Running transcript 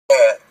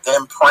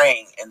them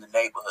praying in the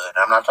neighborhood.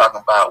 I'm not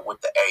talking about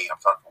with the A. I'm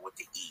talking with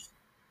the E.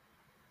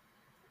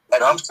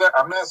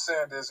 I'm not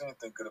saying there's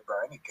anything good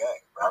about any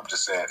gang. I'm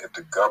just saying if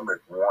the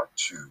government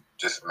wants to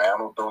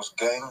dismantle those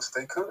gangs,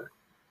 they could.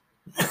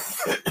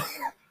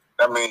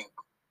 I mean,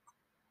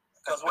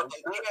 because what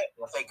they did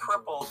was they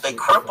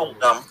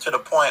crippled them to the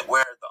point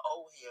where the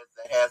old heads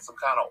that had some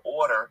kind of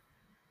order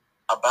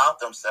about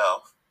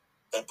themselves,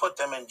 they put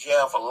them in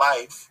jail for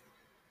life,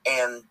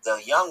 and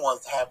the young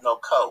ones have no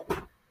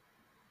code.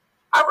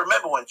 I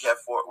remember when Jeff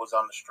Ford was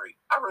on the street.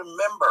 I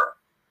remember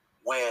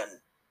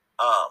when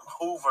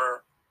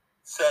Hoover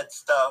said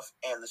stuff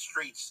and the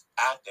streets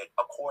acted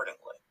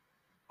accordingly.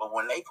 But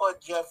when they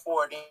put Jeff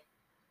Ford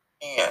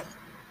in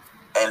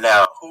and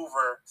now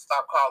Hoover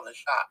stopped calling the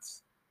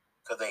shots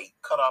because they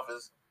cut off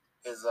his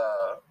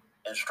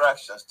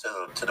instructions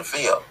to the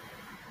field,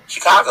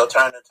 Chicago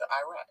turned into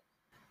Iraq.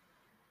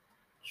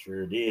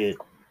 Sure did.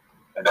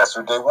 And that's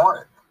what they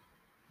wanted.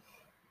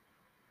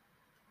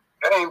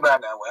 That ain't by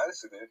now what I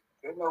said it.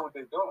 They know what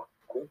they're doing.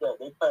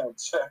 They playing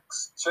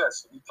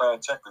chess. We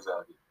playing checkers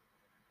out here.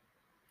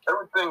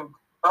 Everything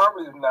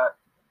probably is not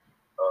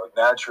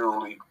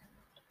naturally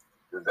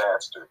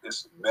disaster.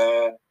 It's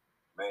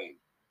man-made.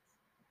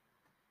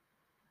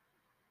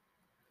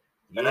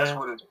 And that's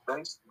what it's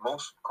based.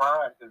 Most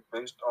crime is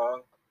based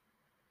on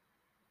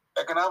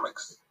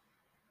economics.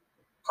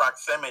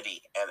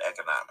 Proximity and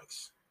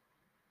economics.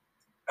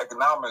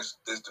 Economics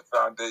is the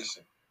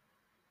foundation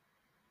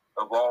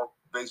of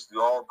basically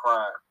all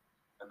crime,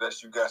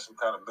 unless you got some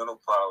kind of mental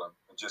problem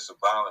and just a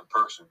violent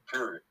person,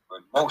 period.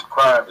 But most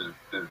crime is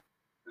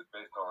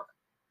based on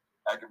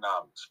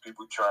economics.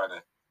 People trying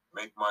to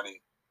make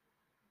money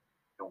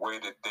the way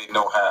that they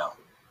know how.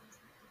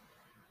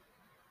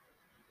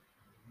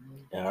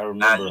 Yeah, I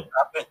remember.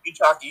 You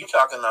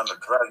talking on the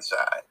drug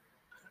side.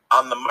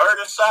 On the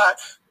murder side,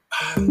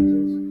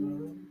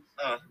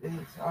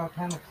 it's all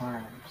kind of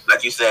crimes.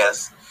 Like you said,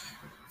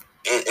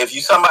 if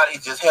you somebody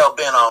just hell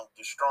bent on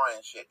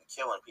destroying shit and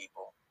killing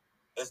people,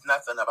 it's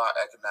nothing about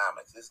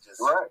economics. It's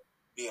just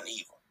being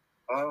evil.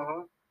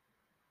 Mm-hmm.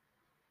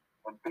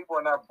 And people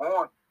are not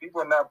born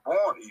evil.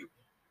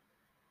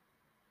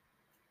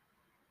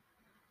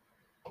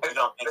 You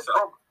don't think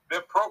so?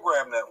 They're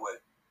programmed that way.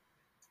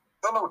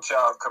 Don't no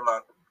child come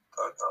out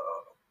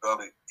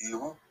belly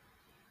evil.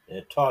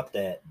 They're taught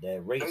that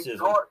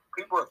racism.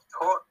 People are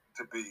taught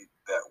to be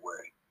that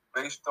way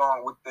based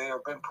on what they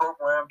have been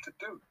programmed to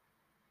do.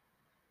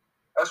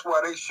 That's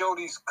why they show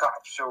these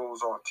cop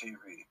shows on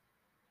TV.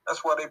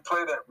 That's why they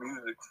play that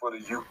music for the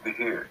youth to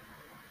hear.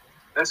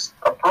 It's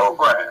a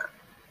program.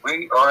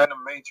 We are in a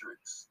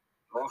matrix.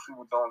 Most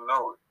people don't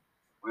know it.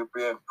 We're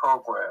being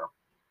programmed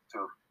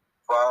to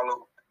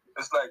follow.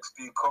 It's like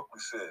Steve Coakley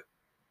said.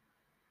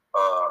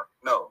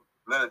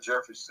 Leonard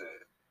Jeffrey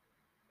said.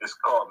 It's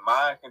called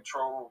mind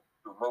control,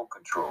 remote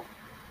control.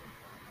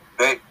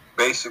 They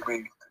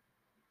basically,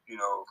 in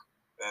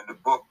the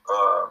book,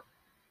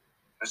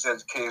 it's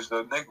Education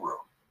of the Negro.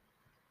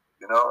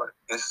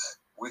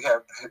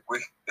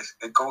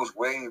 It goes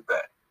way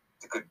back.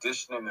 The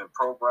conditioning and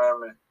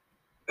programming.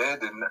 They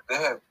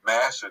have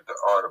mastered the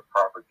art of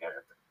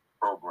propaganda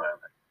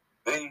programming.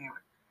 They,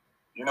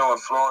 in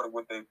Florida,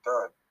 what they've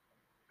done,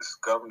 this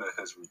governor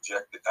has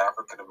rejected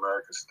African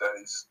American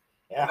studies.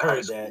 Yeah, I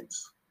heard that.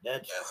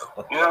 That's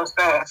you know what I'm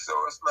saying? So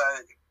it's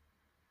like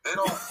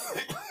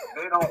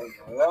they don't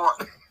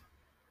want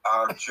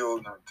our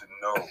children to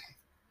know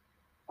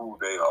who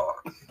they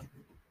are.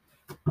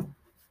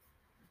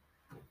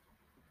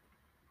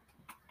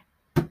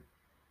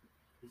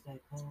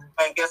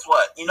 And guess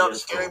what? The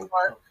scary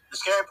part? The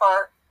scary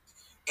part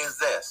is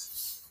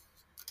this.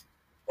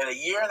 In a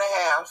year and a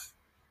half,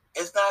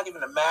 it's not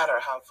even a matter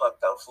how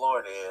fucked up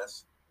Florida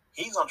is.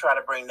 He's going to try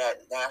to bring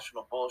that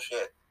national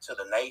bullshit to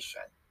the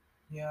nation.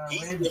 Yeah,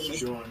 he's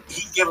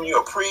giving you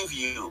a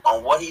preview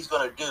on what he's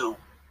going to do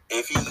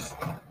if he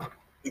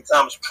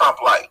becomes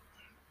Trump-like.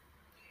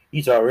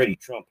 He's already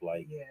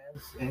Trump-like.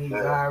 Yes, and he's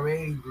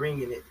already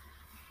bringing it.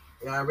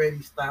 He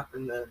already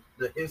stopping the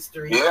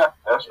history. Yeah,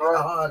 that's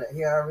right.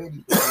 He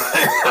already.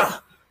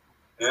 That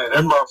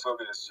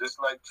motherfucker is just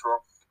like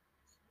Trump.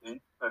 And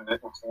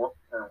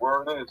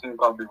word is he's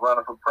going to be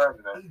running for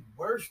president. He's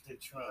worse than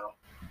Trump.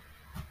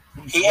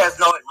 He has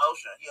no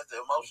emotion. He has the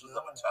emotions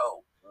of a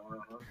toad.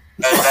 Mm-hmm.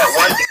 And that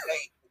one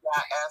day, the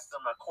guy asked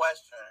him a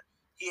question.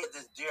 He had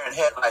this deer in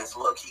headlights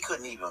look. He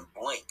couldn't even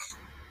blink.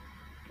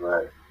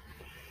 Right.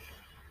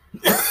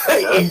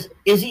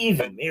 Is he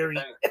even married?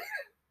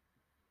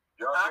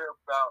 Y'all hear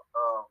about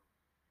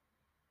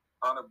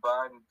Hunter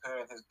Biden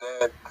paying his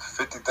dad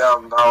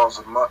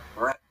 $50,000 a month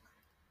rent?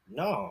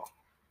 No.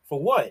 For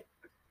what?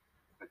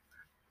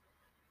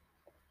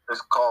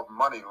 It's called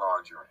money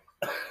laundering.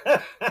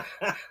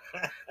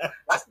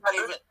 That's not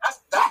even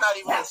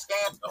a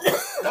scandal.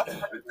 That's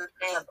not even a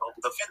scandal.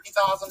 The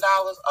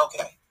 $50,000,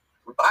 okay.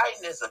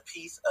 Biden is a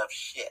piece of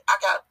shit. I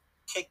got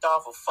kicked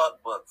off a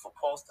fuckbook for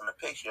posting a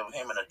picture of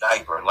him in a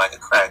diaper like a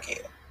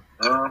crackhead.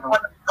 Mm-hmm.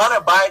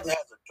 Hunter Biden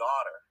has a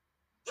daughter.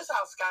 This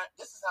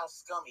is how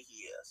scummy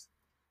he is.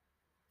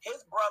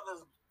 His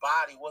brother's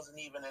body wasn't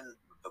even in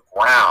the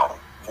ground,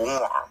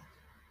 warm,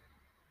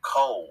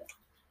 cold.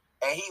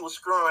 And he was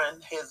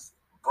screwing his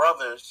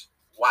brother's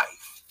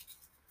wife.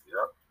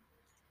 Yep.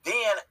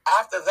 Then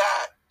after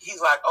that,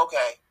 he's like,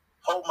 okay,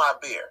 hold my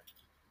beer.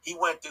 He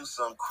went through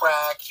some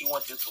crack. He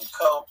went through some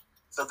coke.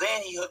 So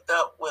then he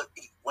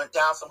went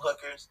down some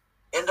hookers,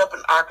 ended up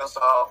in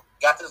Arkansas,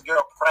 got this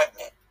girl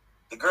pregnant.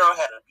 The girl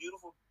had a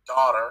beautiful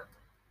daughter,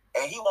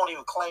 and he won't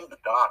even claim the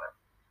daughter.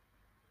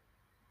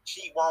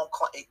 She won't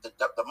claim.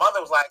 The mother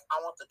was like, I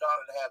want the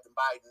daughter to have the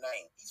Biden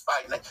name. He's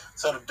fighting it,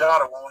 so the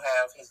daughter won't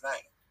have his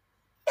name.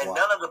 And Wow.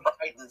 none of the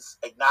Bidens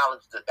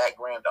acknowledged that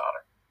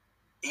granddaughter,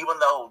 even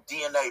though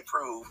DNA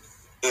proved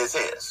is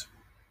his.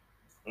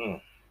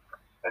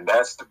 And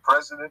that's the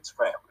president's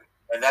family.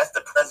 And that's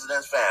the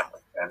president's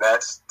family. And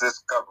that's this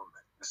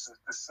government. This is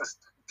the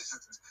system.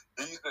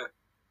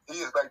 He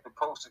is like the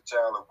poster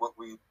child of what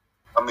we.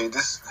 I mean,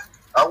 this.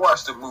 I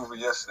watched a movie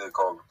yesterday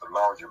called The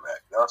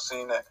Laundromat. Y'all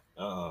seen that?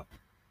 Uh-huh.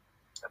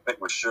 I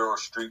think with Cheryl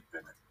Streep in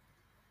it,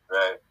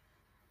 right?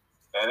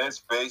 And it's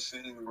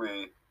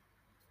basically,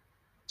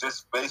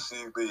 it's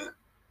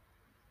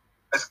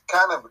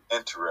kind of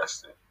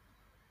interesting.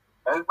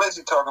 And it's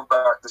basically talking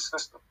about the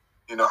system.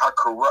 You know, how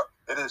corrupt.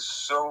 It is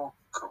so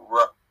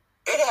corrupt.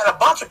 It had a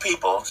bunch of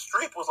people.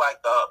 Streep was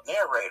like the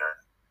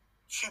narrator.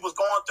 She was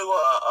going through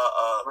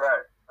a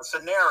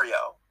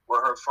scenario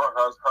where her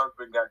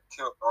husband got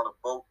killed on a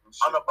boat. And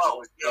on a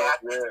boat. Yeah.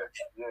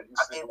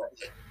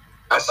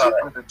 I saw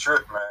that. Was the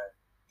trip, man.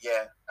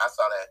 Yeah, I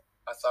saw that.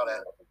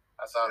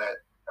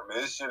 I mean,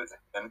 this shit,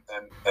 and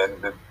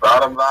the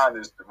bottom line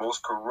is the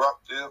most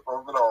corruptive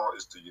of it all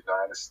is the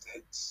United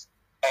States.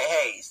 Hey,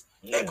 Hayes,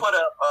 they put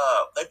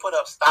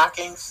up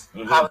stockings,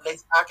 holiday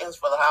stockings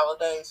for the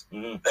holidays.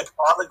 They put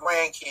all the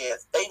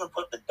grandkids. They even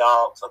put the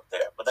dogs up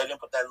there, but they didn't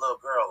put that little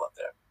girl up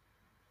there.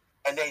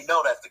 And they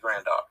know that's the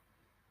granddaughter.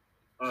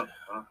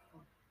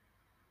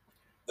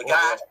 The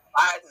guy,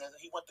 Biden,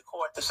 he went to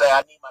court to say,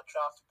 I need my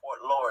child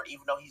support lowered,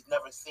 even though he's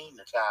never seen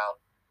the child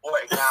or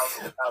acknowledged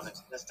the child's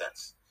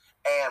existence.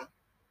 And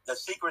the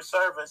Secret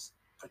Service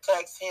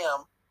protects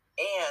him,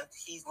 and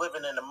he's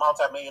living in a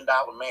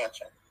multi-million-dollar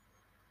mansion.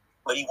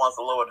 But he wants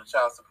to lower the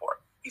child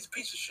support. He's a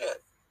piece of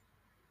shit.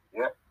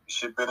 Yeah, he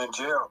should have been in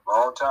jail a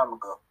long time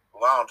ago.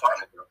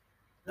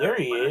 There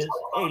he is.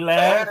 Hey,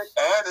 lad.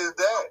 And his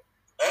dad.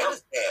 And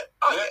his dad.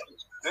 Oh, yeah.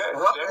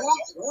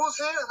 Who's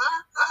here?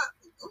 Huh?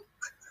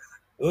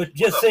 It was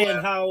just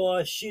saying how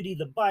shitty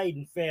the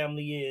Biden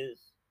family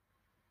is.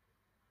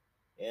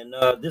 And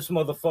this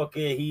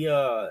motherfucker, he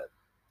well,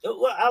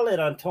 I'll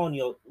let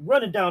Antonio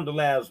run it down the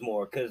labs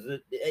more, because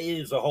it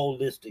is a whole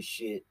list of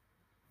shit.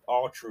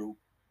 All true.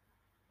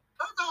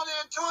 I thought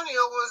Antonio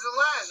was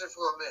Elijah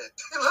for a minute.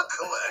 He looked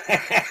alike.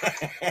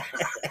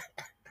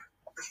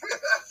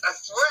 I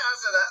swear, I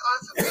said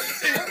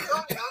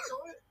Antonio.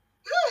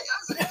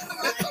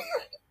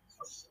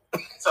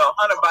 So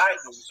Hunter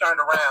Biden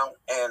turned around,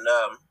 and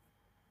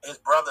his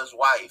brother's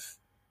wife,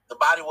 the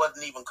body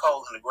wasn't even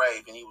cold in the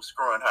grave, and he was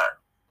screwing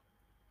her.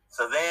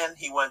 So then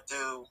he went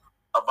through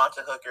a bunch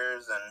of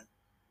hookers and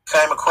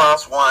came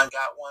across one,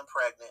 got one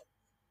pregnant,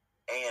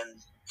 and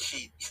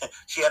she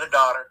had a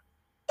daughter.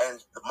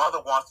 And the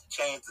mother wants to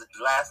change the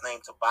last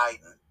name to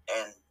Biden,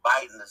 and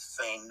Biden is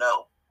saying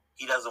no.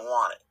 He doesn't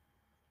want it.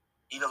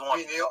 He doesn't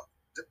want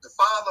the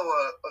father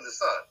or the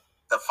son?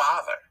 The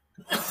father.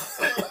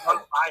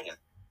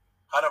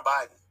 Hunter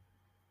Biden.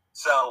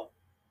 So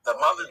the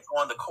mother's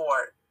going to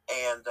court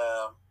and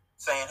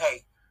saying,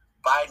 hey,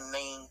 Biden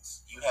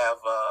means you have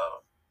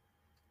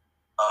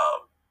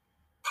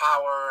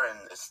power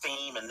and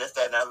esteem and this,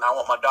 that, and that. And I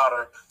want my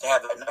daughter to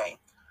have that name.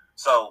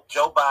 So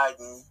Joe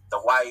Biden,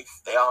 the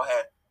wife, they all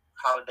had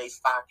holiday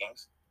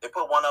stockings. They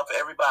put one up for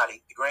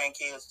everybody, the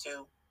grandkids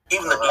too,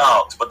 even the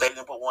dogs, but they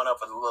didn't put one up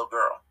for the little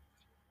girl.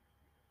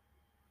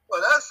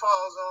 Well, that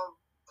falls on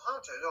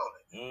Hunter, don't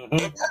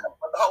it?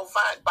 The whole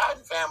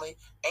Biden family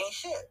ain't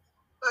shit.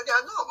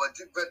 I know, but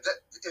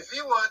if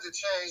he wanted to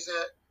change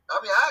that, I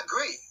mean, I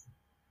agree.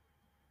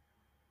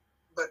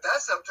 But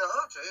that's up to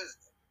Hunter, isn't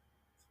it?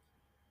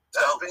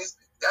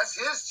 That's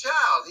his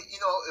child.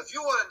 If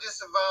you want to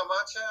disavow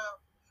my child,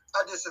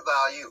 I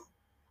disavow you.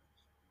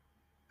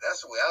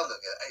 That's the way I look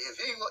at it.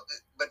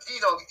 But he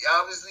don't.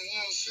 Obviously, he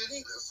ain't shit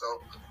either. So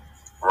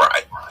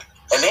right.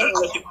 And then he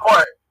went to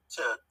court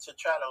to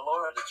try to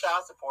lower the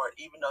child support,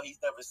 even though he's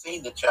never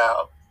seen the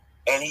child,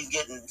 and he's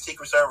getting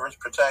Secret Service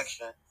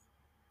protection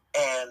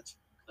and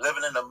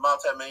living in a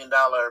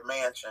multi-million-dollar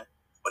mansion,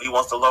 but he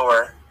wants to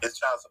lower his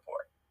child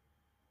support.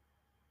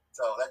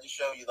 So that just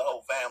shows you the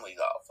whole family's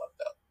all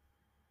fucked up,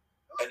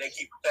 and they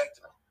keep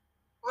protecting him.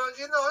 Well,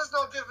 there's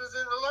no difference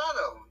in a lot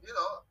of them.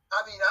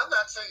 I mean, I'm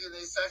not taking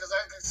these seconds.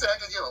 I can say I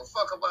can give a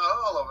fuck about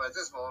all of them at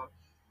this moment,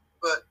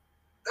 but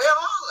they're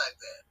all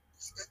like that.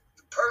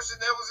 The person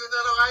that was in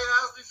that White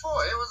House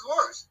before, it was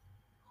worse.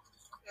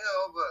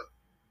 But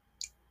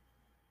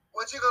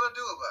what you gonna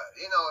do about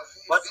it?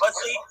 But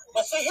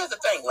see, here's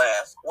the thing,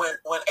 Laz.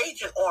 When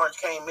Agent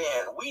Orange came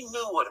in, we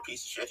knew what a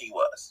piece of shit he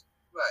was.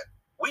 Right.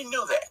 We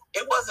knew that.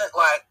 It wasn't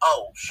like,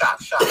 oh,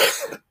 shock.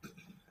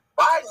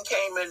 Biden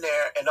came in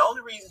there, and the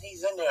only reason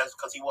he's in there is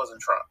because he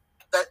wasn't Trump.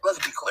 Let's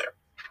be clear.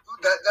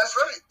 That's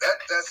right.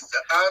 That's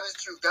the honest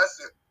truth. That's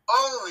the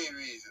only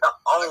reason. The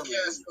only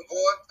I cast a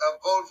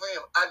vote for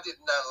him. I did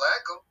not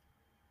like him,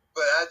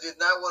 but I did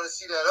not want to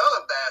see that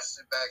other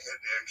bastard back in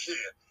there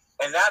again.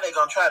 And now they're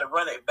going to try to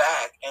run it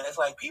back, and it's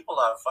like people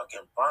are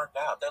fucking burnt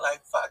out. They're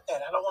like, fuck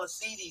that. I don't want to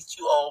see these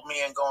two old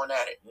men going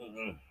at it.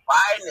 Mm-hmm.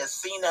 Biden is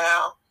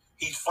senile.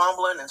 He's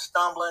fumbling and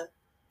stumbling.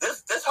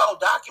 This whole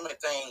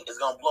document thing is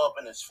going to blow up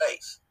in his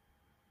face.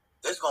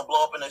 This is going to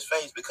blow up in his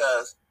face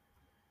because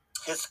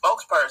his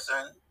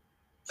spokesperson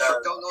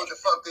don't know what the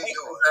fuck they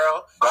doing.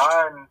 Girl,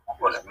 Biden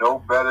was no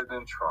better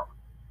than Trump.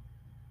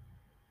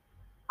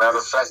 Matter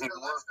of fact, he's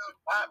worse than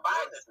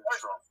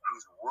Trump.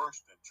 He's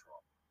worse than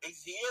Trump. He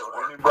is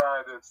so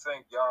anybody that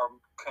think y'all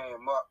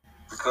came up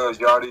because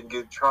y'all didn't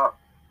get Trump,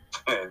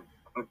 and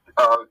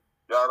y'all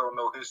don't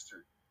know history.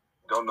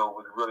 Don't know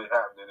what's really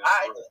happening in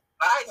the world.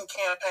 Biden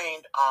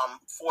campaigned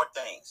 4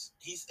 things.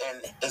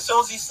 And as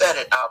soon as he said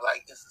it, I was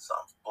like, this is some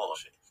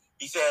bullshit.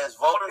 He says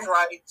voters'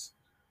 rights,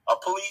 a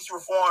police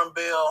reform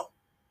bill,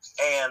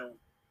 and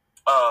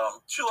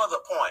 2 other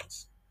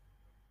points.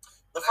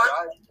 The first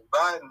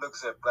Biden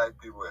looks at black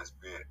people as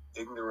being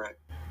ignorant.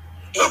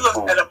 He looks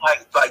at them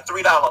like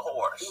 $3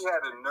 whores. He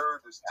had the nerve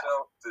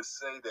to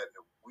say that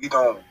if we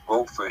don't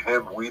vote for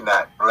him, we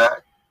not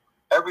black.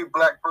 Every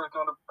black person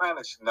on the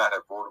planet should not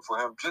have voted for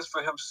him just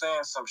for him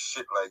saying some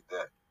shit like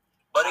that.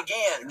 But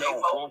again, they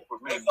voted for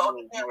me.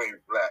 You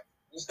ain't black.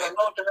 They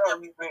voted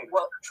him because he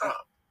wasn't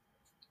Trump.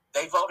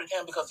 They voted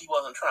him because he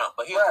wasn't Trump.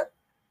 But right.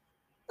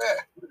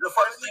 Yeah. The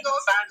first thing he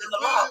signed in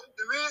the law.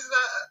 The reason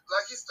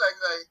like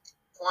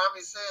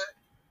Kwame said,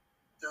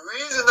 the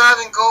reason I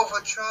didn't go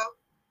for Trump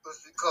was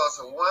because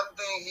of one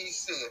thing he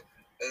said.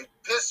 They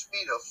pissed me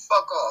the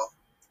fuck off.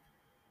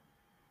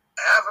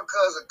 Africa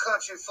is a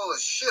country full of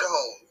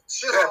shitholes.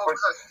 Shithole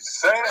countries.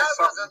 That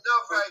was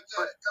enough right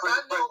there. Because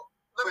I know.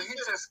 But he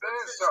just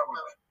said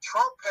something.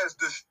 Trump has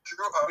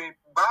destroyed.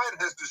 Biden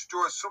has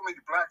destroyed so many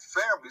black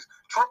families.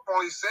 Trump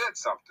only said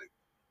something,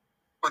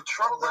 but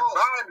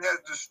Biden has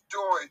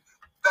destroyed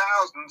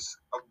thousands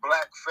of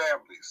black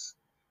families.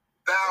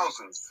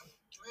 Thousands.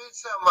 Read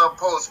some of my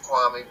posts,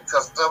 Kwame,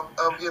 because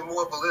I'm getting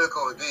more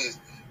political with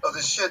these of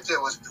the shit that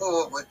was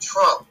pulled with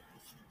Trump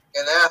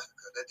in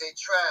Africa that they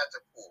tried to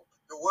pull.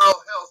 The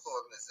World Health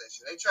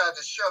Organization. They tried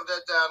to shove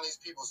that down these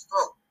people's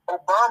throat.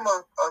 Obama.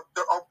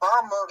 No,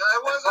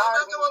 it wasn't.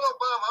 I'm not doing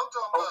Obama. I'm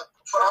talking about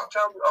Trump. I'm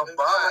telling you,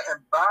 Obama and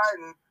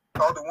Biden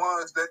are the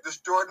ones that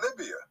destroyed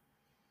Libya.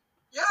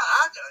 Yeah,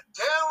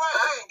 damn right.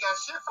 I ain't got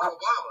shit for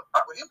Obama.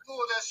 When he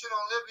pulled that shit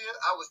on Libya,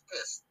 I was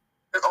pissed.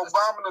 If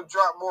Obama done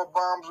dropped more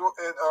bombs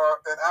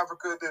in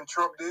Africa than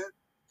Trump did,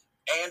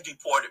 and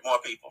deported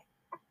more people.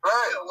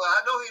 Right. Yeah, well, I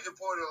know he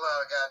deported a lot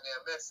of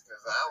goddamn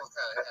Mexicans. I was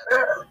kind of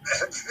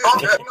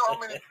You happy. know how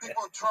many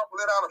people Trump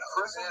let out of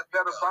prison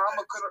that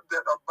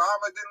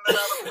Obama didn't let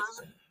out of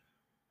prison?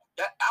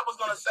 I was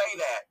gonna say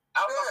that.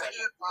 I was gonna say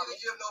he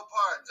didn't give no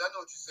pardons. I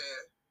know what you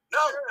said.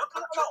 No.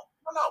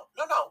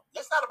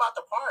 It's not about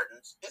the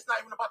pardons. It's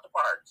not even about the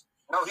pardons.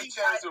 No, he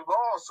changed the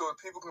law so that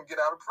people can get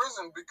out of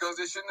prison because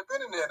they shouldn't have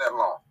been in there that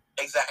long.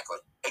 Exactly.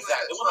 This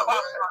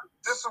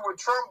is what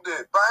Trump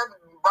did.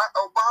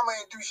 Obama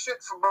ain't do shit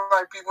for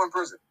black people in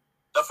prison.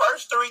 The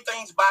first 3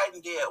 things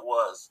Biden did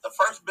was, the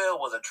first bill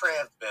was a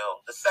trans bill.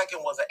 The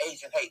second was an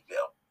Asian hate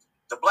bill.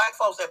 The black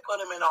folks that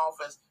put him in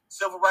office,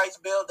 civil rights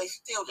bill, they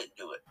still didn't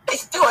do it. They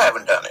still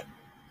haven't done it.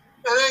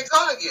 And they ain't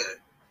gonna get it.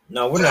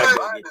 No, we're not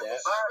gonna get that.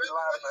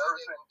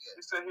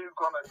 He said he was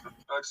gonna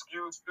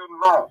excuse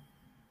student loan.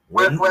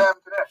 What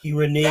happened to that? He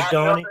reneged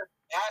on it.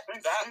 He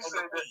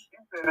said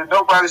that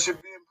nobody should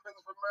be in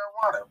prison for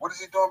marijuana. What is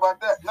he doing about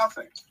that?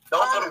 Nothing.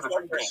 Those are the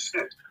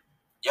shit.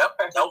 Yep.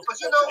 But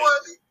you know what?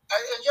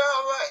 And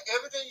y'all right.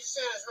 Everything you're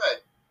saying is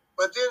right.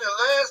 But then the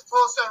last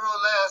post I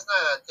wrote last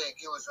night, I think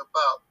it was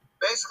about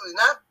basically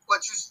not what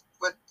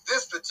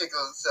this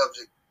particular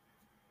subject.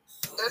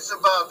 It's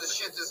about the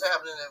shit that's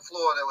happening in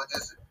Florida with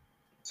this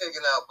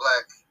taking out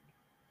black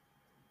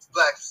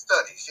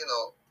studies. You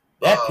know.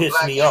 That pissed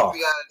me off. Black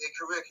history out of their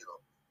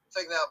curriculum.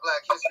 Taking out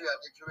black history out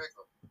of their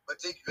curriculum. But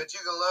you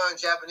can learn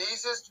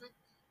Japanese history.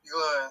 You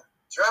can learn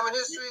German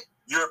history.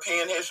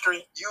 European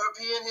history.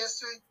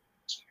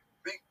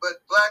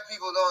 But black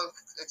people don't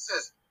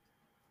exist.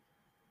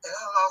 And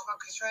I lost my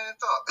train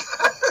of thought.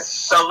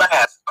 So I'm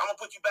going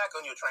to put you back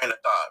on your train of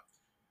thought.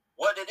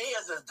 What it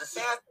is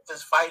DeSantis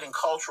is fighting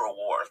cultural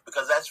wars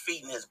because that's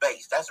feeding his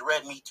base. That's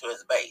red meat to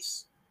his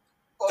base.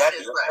 That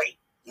is right.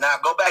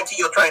 Now go back to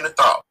your train of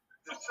thought.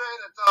 The train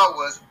of thought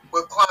was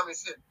what Kwame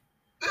said.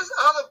 There's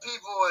other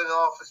people in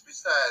office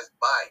besides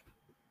Biden.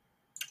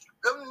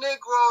 Them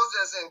Negroes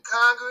that's in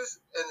Congress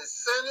and the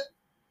Senate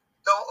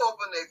don't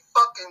open their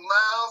fucking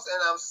mouths,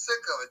 and I'm sick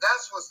of it.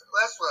 That's what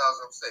I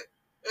was gonna say.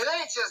 It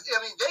ain't just.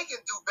 They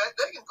can do better.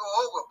 They can go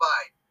over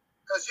Biden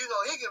because he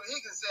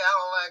can say I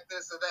don't like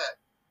this or that,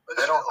 but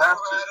they don't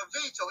override a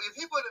veto. If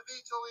he put a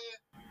veto in,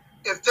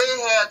 if they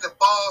had the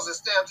balls to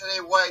stamp to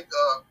their white,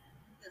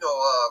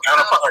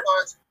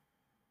 counterparts.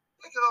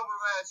 They can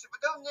override shit,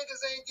 but them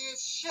niggas ain't did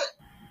shit.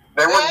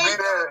 They wouldn't be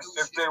there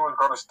if they were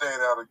going to stand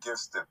out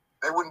against them.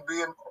 They wouldn't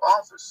be in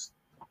office.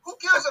 Who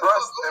gives a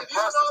fuck? And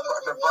plus,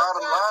 the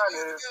bottom line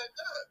is,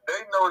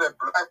 they know that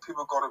black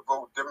people are going to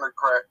vote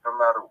Democrat no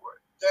matter what.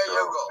 There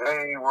you go. They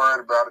ain't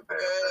worried about it.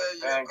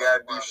 They ain't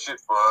got to do shit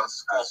for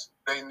us because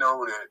they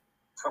know that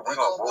we're going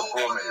to vote for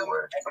them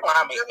anyway.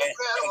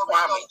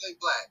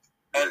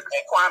 And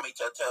Kwame,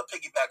 to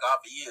piggyback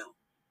off of you,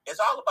 it's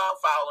all about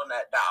following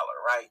that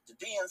dollar, right? The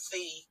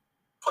DNC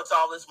puts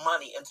all this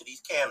money into these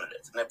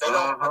candidates, and if they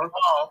don't put it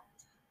all,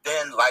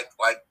 then like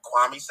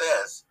Kwame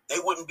says, they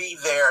wouldn't be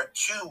there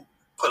to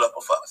put up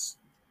a fuss.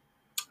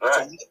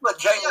 Right. So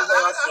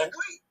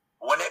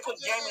when they put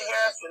Jamie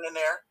Harrison in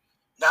there,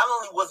 not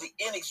only was he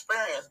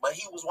inexperienced, but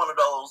he was one of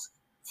those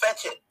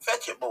fetch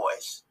it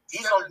boys.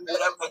 He's gonna do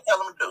whatever they tell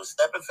him to do.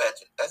 Step and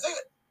fetch it. That's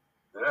it.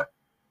 Yeah.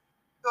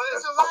 So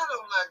there's a lot of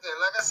them like that.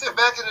 Like I said,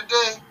 back in the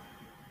day,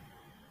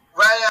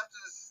 right after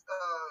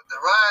the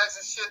riots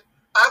and shit,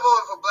 I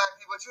voted for black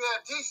people, but you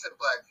had decent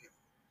black people.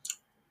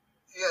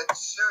 You had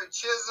Sherry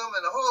Chisholm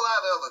and a whole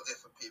lot of other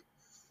different people.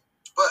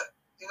 But,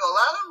 you know, a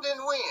lot of them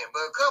didn't win.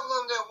 But a couple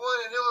of them that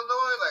won in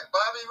Illinois, like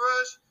Bobby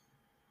Rush,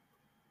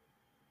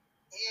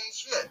 he ain't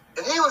shit.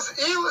 And he was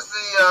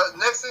the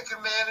next in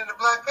command in the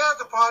Black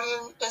Panther Party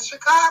in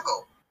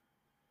Chicago.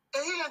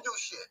 And he didn't do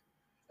shit.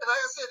 And like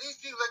I said,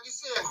 these people, like you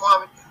said,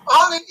 Kwame,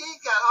 he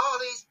got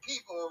all these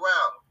people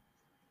around him.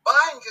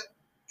 Biden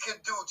can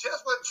do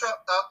just what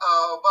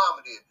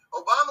Obama did.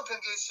 Obama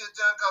can get shit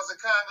done because the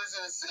Congress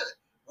and the Senate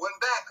wouldn't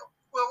back him.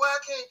 Well, why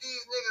can't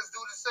these niggas do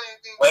the same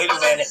thing? Wait a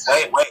minute.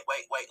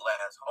 Wait,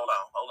 Lance. Hold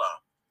on.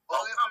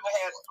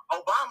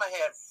 Obama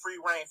had free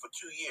reign for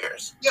 2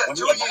 years. Yeah, 2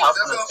 years. That's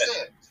what I'm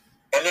saying.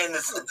 And then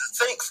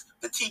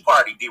the Tea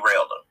Party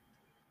derailed him.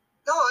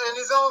 No, and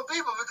his own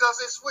people because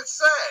they switched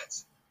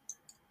sides.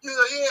 You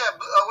know, he had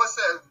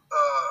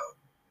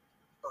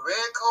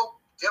red coat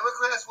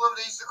Democrats, whatever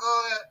they used to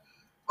call that.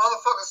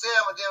 Motherfuckers say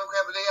I'm a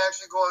Democrat, but they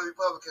actually go on the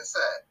Republican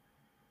side.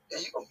 And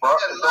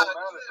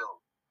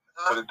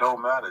But it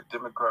don't matter.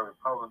 Democrat,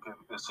 Republican,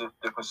 it's just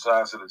different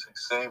sides of the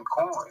same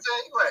coin.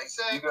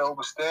 Same. You got to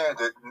understand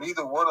that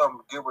neither one of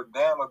them give a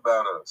damn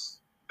about us.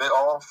 They're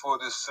all for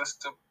this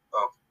system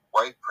of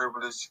white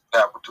privilege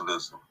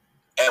capitalism.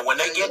 And when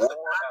they get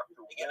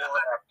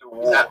after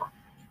war,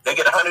 they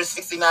get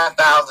 $169,000.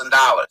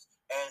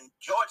 And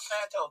George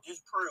Santos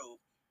just proved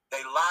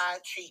they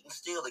lied, cheat, and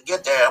steal to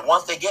get there. And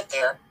once they get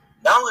there,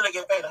 not only they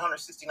get paid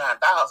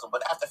 $169,000,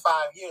 but after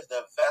 5 years,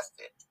 they're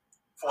vested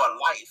for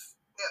life.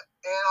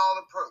 Yeah, and all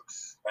the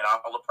perks. You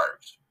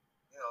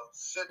know,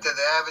 shit that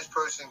the average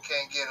person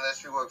can't get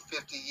unless you work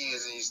 50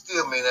 years, and you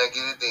still may not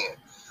get it then.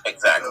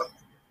 Exactly. You know?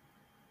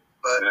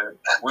 But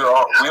we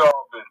all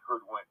been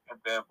hoodwinked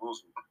and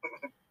bamboozled.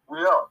 We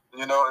are,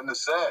 you know, and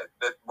it's sad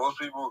that most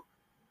people,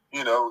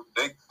 you know,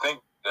 they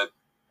think that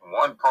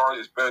one party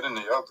is better than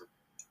the other.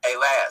 Hey,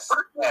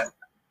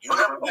 you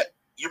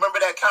remember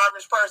that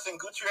congressperson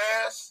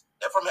Gutierrez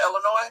from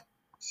Illinois?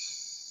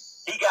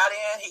 He got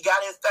in, he got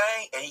his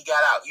thing, and he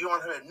got out. You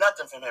don't hear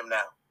nothing from him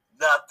now.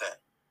 Nothing.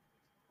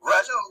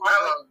 Rush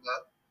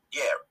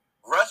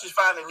is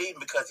finally leaving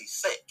because he's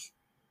sick.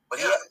 But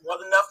he has more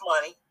than enough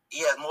money.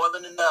 He has more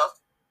than enough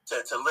to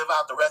live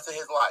out the rest of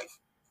his life.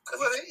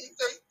 Well,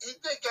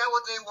 they got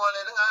what they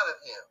wanted out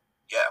of him.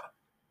 Yeah.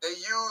 They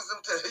used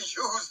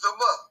them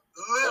up.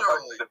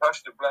 Literally. To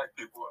hush the black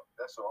people up.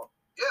 That's all.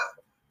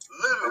 Yeah.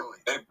 Literally.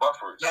 They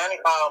buffers.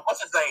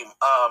 What's his name?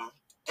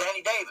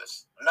 Danny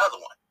Davis. Another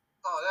one.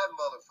 Oh, that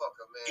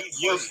motherfucker, man. He's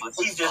useless.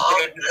 He's just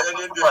Danny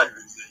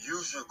Davis.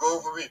 You should go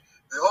for me.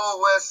 The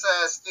whole West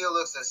Side still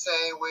looks the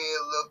same way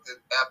it looked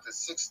after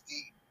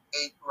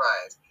 68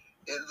 riots.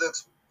 It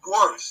looks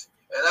worse.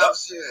 And I'm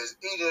serious.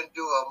 He didn't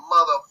do a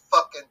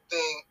motherfucking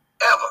thing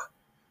ever.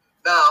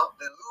 Now,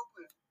 the loop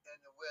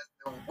and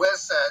the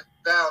West Side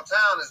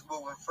downtown is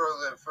moving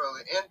further and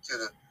further into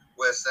the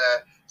West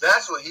Side.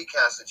 That's where he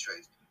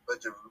concentrates. But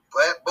the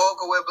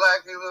bulk of where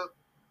black people,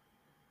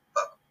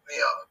 you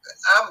know,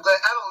 I'm glad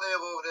I don't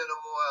live over there no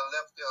more. I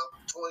left there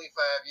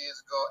 25 years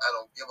ago. I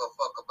don't give a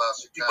fuck about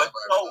Chicago.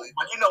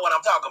 But you know what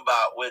I'm talking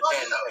about with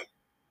Danny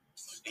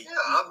Davis.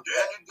 Yeah, I'm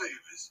Danny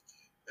Davis.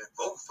 And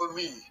vote for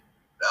me.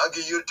 I'll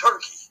give you a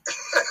turkey.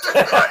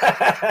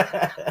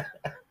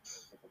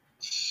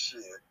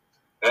 Shit.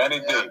 Danny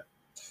Davis.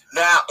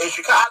 Now, if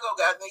Chicago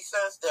got any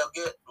sense, they'll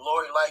get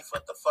Lori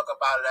Lightfoot the fuck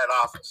up out of that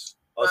office.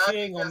 Oh,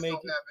 she ain't gonna make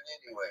it.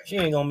 Anyway. She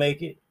ain't gonna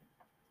make it.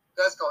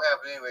 That's gonna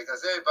happen anyway,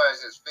 because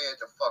everybody's just fed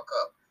the fuck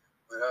up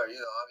with her,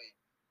 you know. I mean,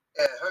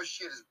 and her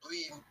shit is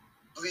bleeding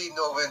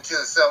over into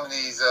some of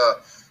these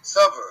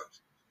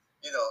suburbs,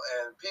 you know.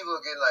 And people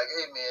are getting like,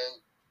 "Hey,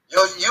 man,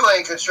 you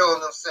ain't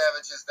controlling them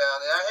savages down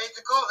there." I hate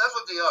to call them. That's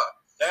what they are.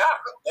 They are.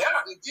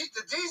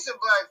 The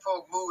decent black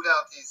folk moved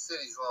out these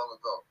cities long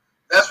ago.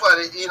 That's why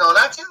they, you know.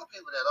 And I tell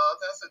people that all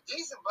the time. So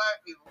decent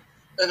black people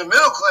in the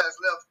middle class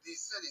left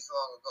these cities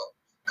long ago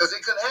because they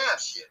couldn't have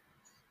shit.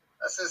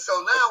 I said, so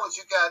now what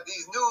you got,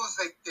 these news,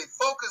 they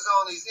focus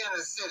on these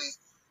inner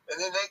cities, and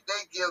then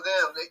they give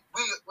them,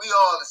 we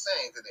all the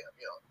same to them,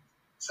 you know.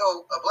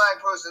 So a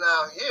black person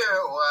out here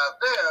or out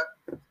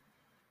there,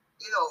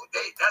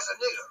 that's a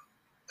nigga.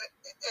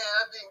 And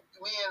I think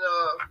me and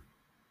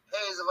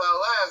Hayes of Our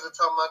Lives were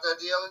talking about that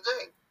the other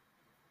day.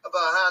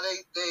 About how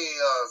they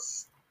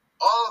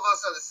all of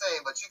us are the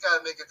same, but you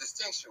got to make a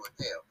distinction with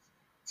them.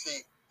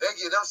 See, they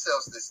give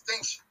themselves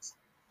distinctions.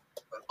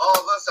 But all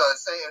of us are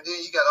the same. And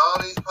then you got all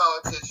these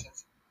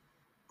politicians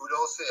who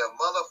don't say a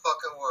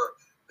motherfucking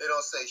word. They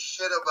don't say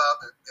shit about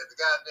the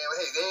goddamn.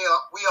 Hey,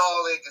 we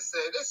all they can say.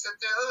 They sit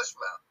there hush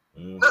mouth.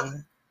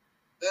 Nothing.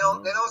 They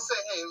don't say.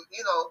 Hey,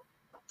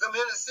 them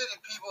inner city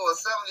people or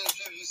some of these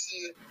people you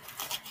see,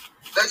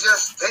 they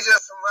just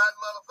some rotten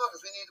motherfuckers.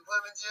 We need to put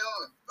them in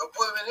jail or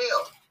put them in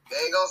hell. They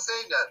ain't gonna say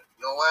nothing.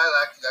 You know why?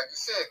 Like you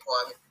said,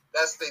 Kwame,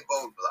 that's their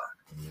vote block.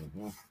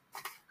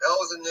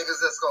 Those are niggas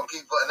that's gonna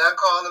keep. And I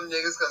call them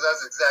niggas because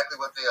that's exactly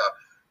what they are.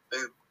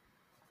 They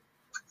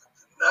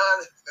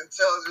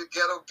non-intelligent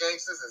ghetto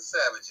gangsters and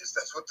savages.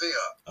 That's what they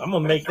are. I'm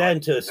gonna make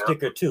that into a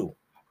sticker too.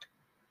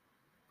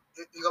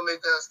 You gonna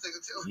make that a sticker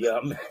too?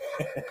 Yeah.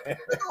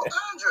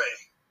 Andre.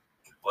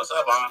 What's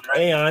up, Andre?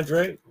 Hey,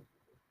 Andre.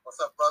 What's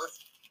up, brother?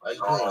 How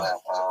you doing,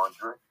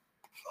 Andre?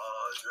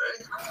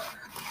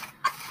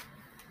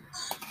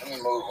 Let me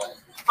move on.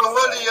 So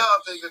what do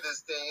y'all think of this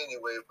thing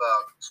anyway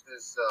about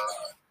this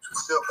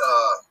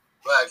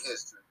Black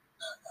history?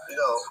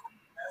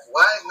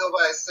 Why is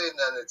nobody saying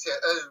nothing until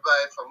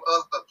everybody from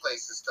other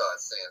places start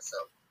saying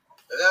something?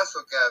 And that's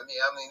what got me.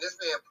 I mean, this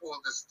man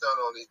pulled this stunt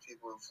on these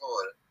people in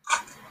Florida.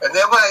 And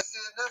nobody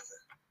said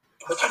nothing.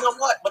 But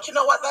you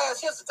know what, Laz?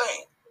 Here's the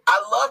thing. I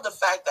love the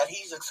fact that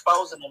he's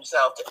exposing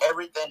himself to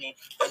everything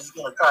that he's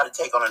going to try to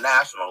take on a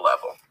national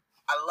level.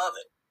 I love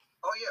it.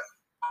 Oh, yeah.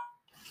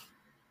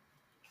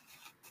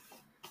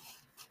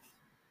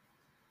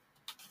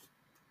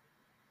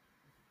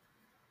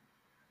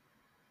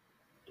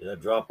 Did I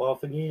drop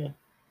off again?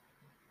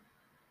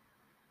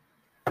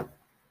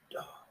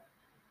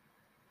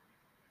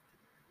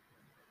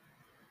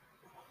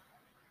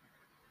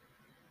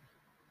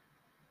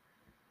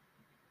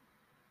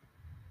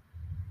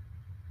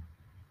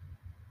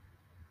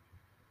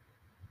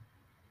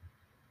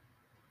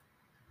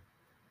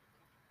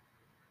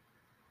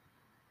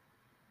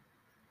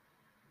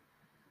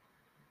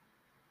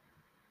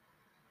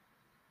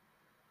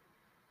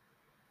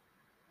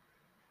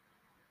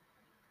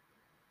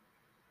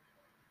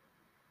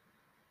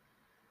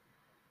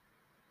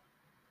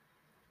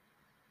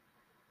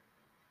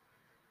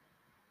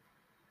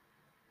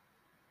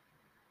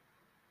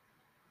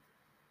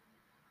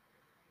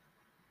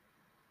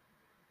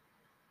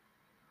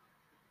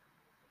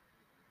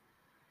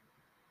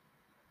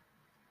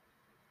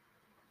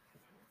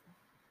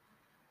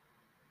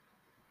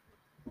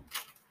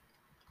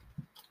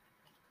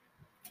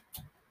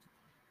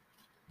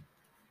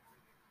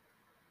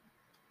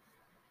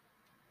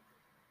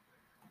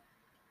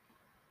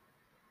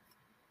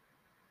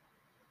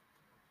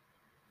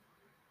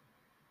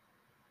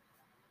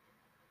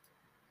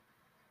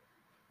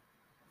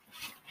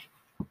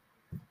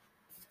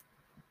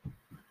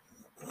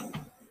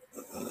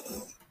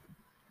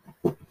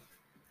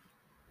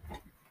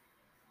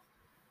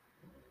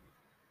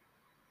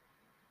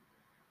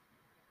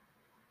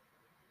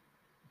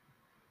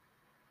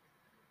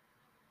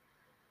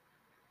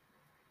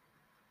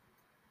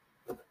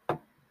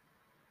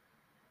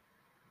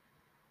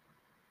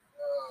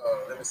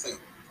 Let me see.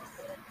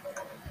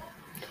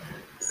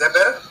 Is that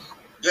better?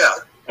 Yeah.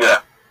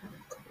 Yeah.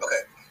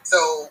 Okay. So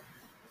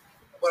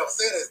what I'm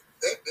saying is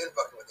they've been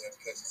fucking with the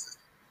education system.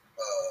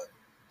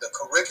 The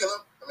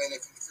curriculum. I mean,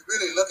 if you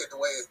really look at the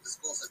way the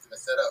school system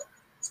is set up,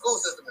 the school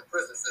system and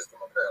prison system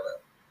are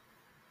parallel.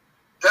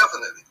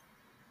 Definitely.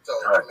 So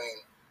Right. I mean,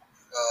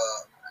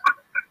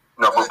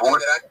 No, but we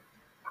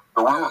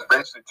were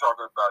basically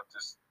talking about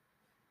this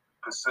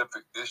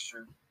specific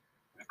issue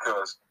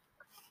because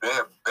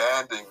they're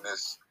banning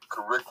this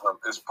curriculum.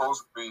 It's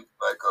supposed to be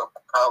like a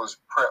college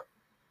prep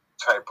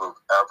type of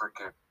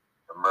African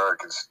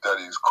American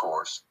studies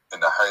course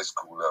in the high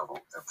school level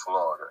in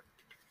Florida.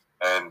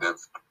 And the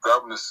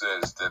governor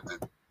says that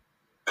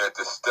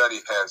the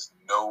study has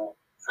no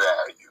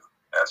value.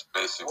 That's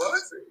basically what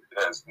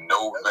it has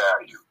no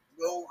value.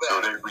 No value.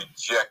 So they're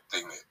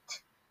rejecting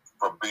it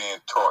from being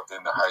taught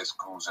in the high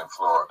schools in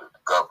Florida. The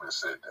governor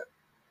said that.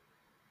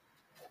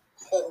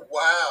 Oh,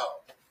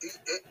 wow.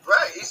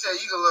 Right. He said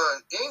you can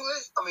learn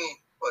English. I mean,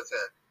 what's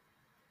that?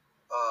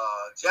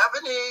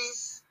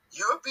 Japanese,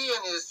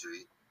 European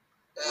history.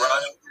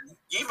 Russian.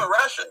 Even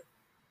Russian.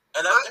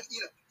 And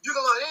you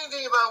can learn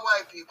anything about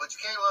white people, but you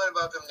can't learn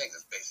about them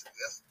niggas, basically.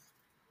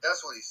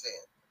 That's what he's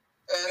saying.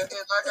 And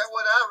like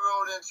what I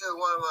wrote into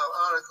one of my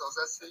articles,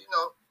 I said,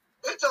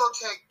 it don't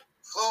take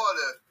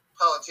Florida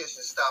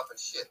politicians stopping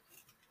shit.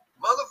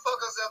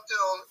 Motherfuckers up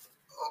there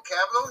on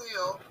Capitol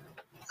Hill,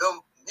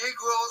 them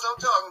Negroes I'm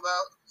talking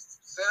about,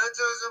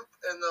 senators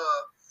and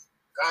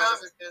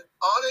congressmen,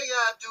 all they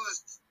gotta do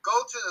is go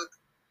to the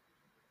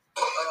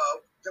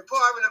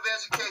Department of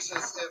Education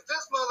and say, if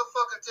this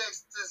motherfucker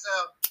takes this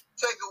out,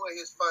 take away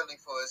his funding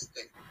for his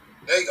state.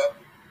 There you go.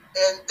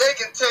 And they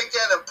can take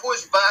that and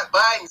push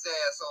Biden's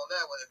ass on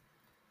that one.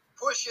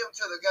 Push him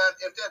to the guy,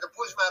 if they have to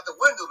push him out the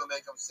window to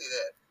make him see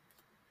that.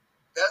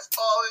 That's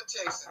all it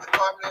takes. The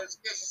Department of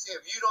Education said,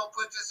 if you don't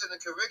put this in the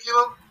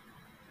curriculum,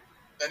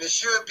 and it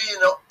should be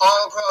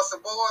all across the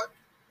board,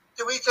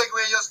 then we take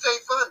away your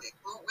state funding.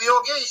 We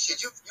don't get you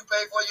shit. You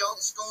pay for your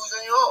own schools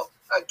and your own.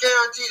 I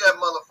guarantee that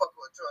motherfucker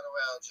will turn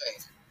around and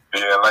change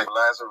it. Yeah, like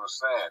Lazarus was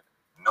saying,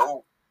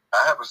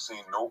 I haven't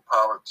seen no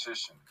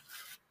politician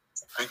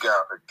speak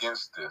out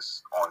against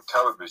this on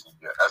television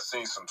yet. I've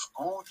seen some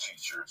school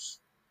teachers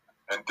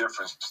in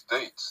different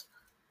states,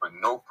 but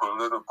no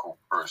political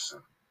person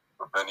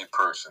of any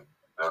person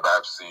that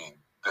I've seen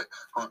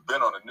who's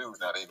been on the news.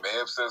 Now, they may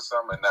have said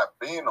something and not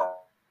being on.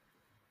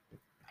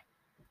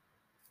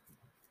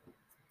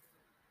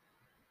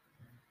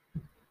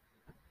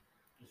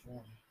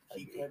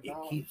 It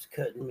keeps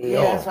cutting me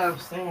off. off. That's what I'm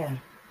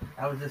saying.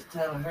 I was just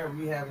telling her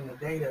we having a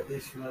data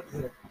issue up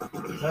here.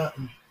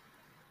 Something.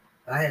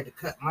 I had to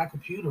cut my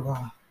computer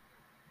off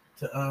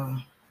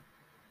to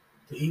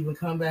even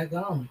come back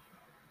on.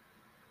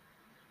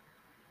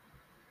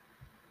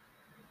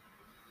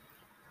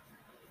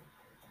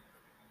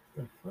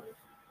 The fuck?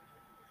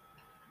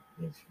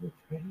 This shit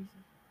crazy.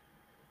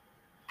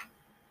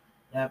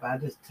 Yep, I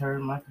just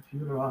turned my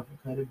computer off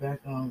and cut it back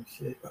on.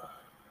 Shit.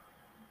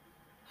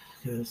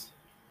 Cause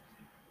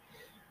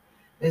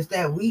it's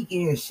that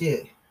weekend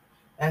shit.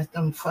 That's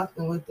them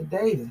fucking with the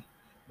data.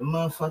 The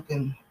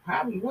motherfucking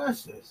probably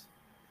Russians.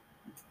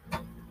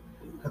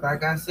 Cause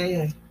like I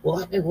said,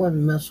 why they want to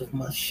mess with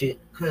my shit?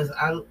 Cause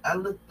I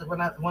looked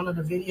one of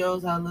the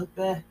videos I looked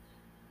at,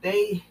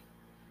 they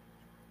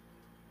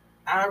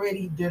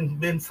already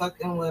been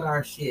fucking with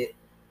our shit.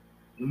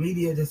 The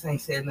media just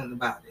ain't said nothing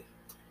about it.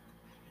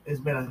 It's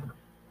been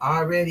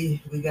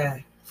already we got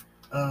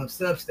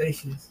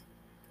substations.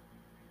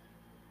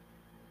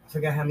 I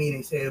forgot how many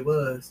they said it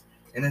was,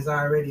 and there's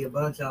already a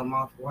bunch of them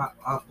off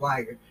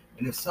wire.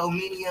 And if so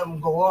many of them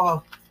go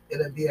off,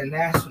 it'll be a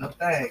national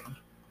thing,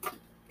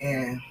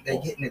 and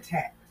they're getting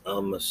attacked.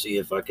 I'm gonna see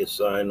if I can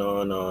sign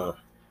on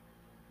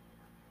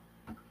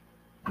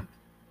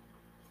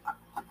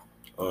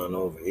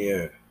over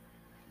here.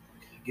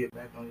 Get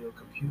back on your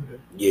computer.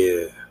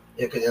 Yeah.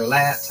 Yeah, cause your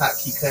laptop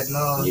keep cutting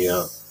off.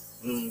 Yeah.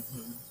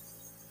 Mm-hmm.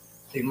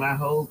 See my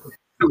whole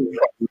computer.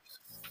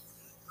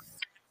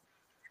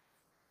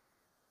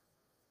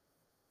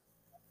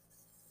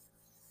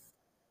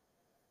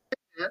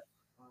 Yeah.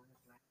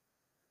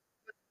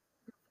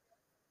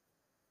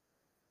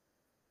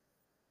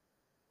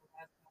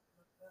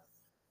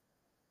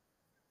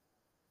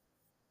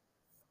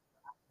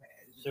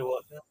 So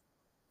what?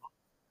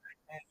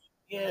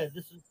 Yeah,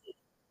 this is it.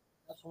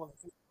 That's one of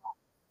the.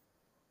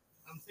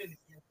 I'm sitting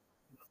here.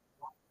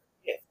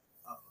 Yeah.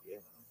 Oh Yeah.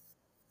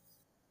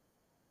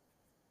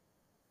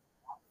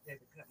 I had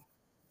to cut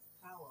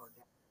my tower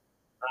down.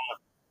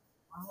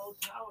 My whole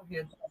tower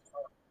here.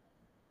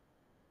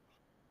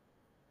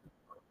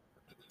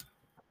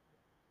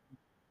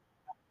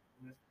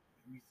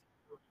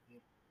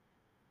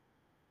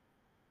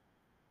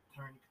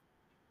 Turn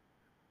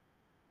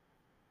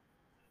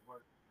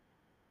work.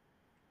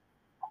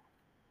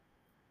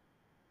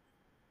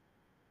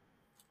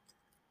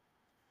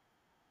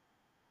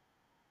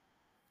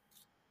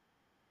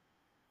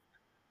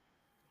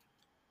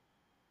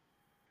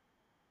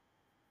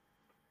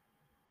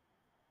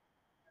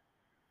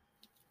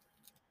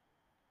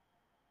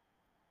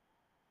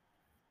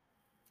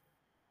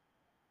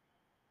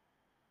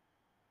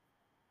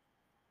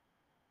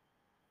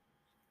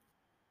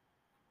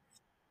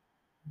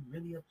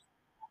 Really upset.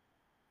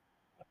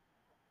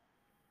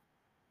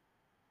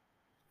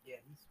 Yeah,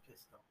 he's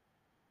pissed off.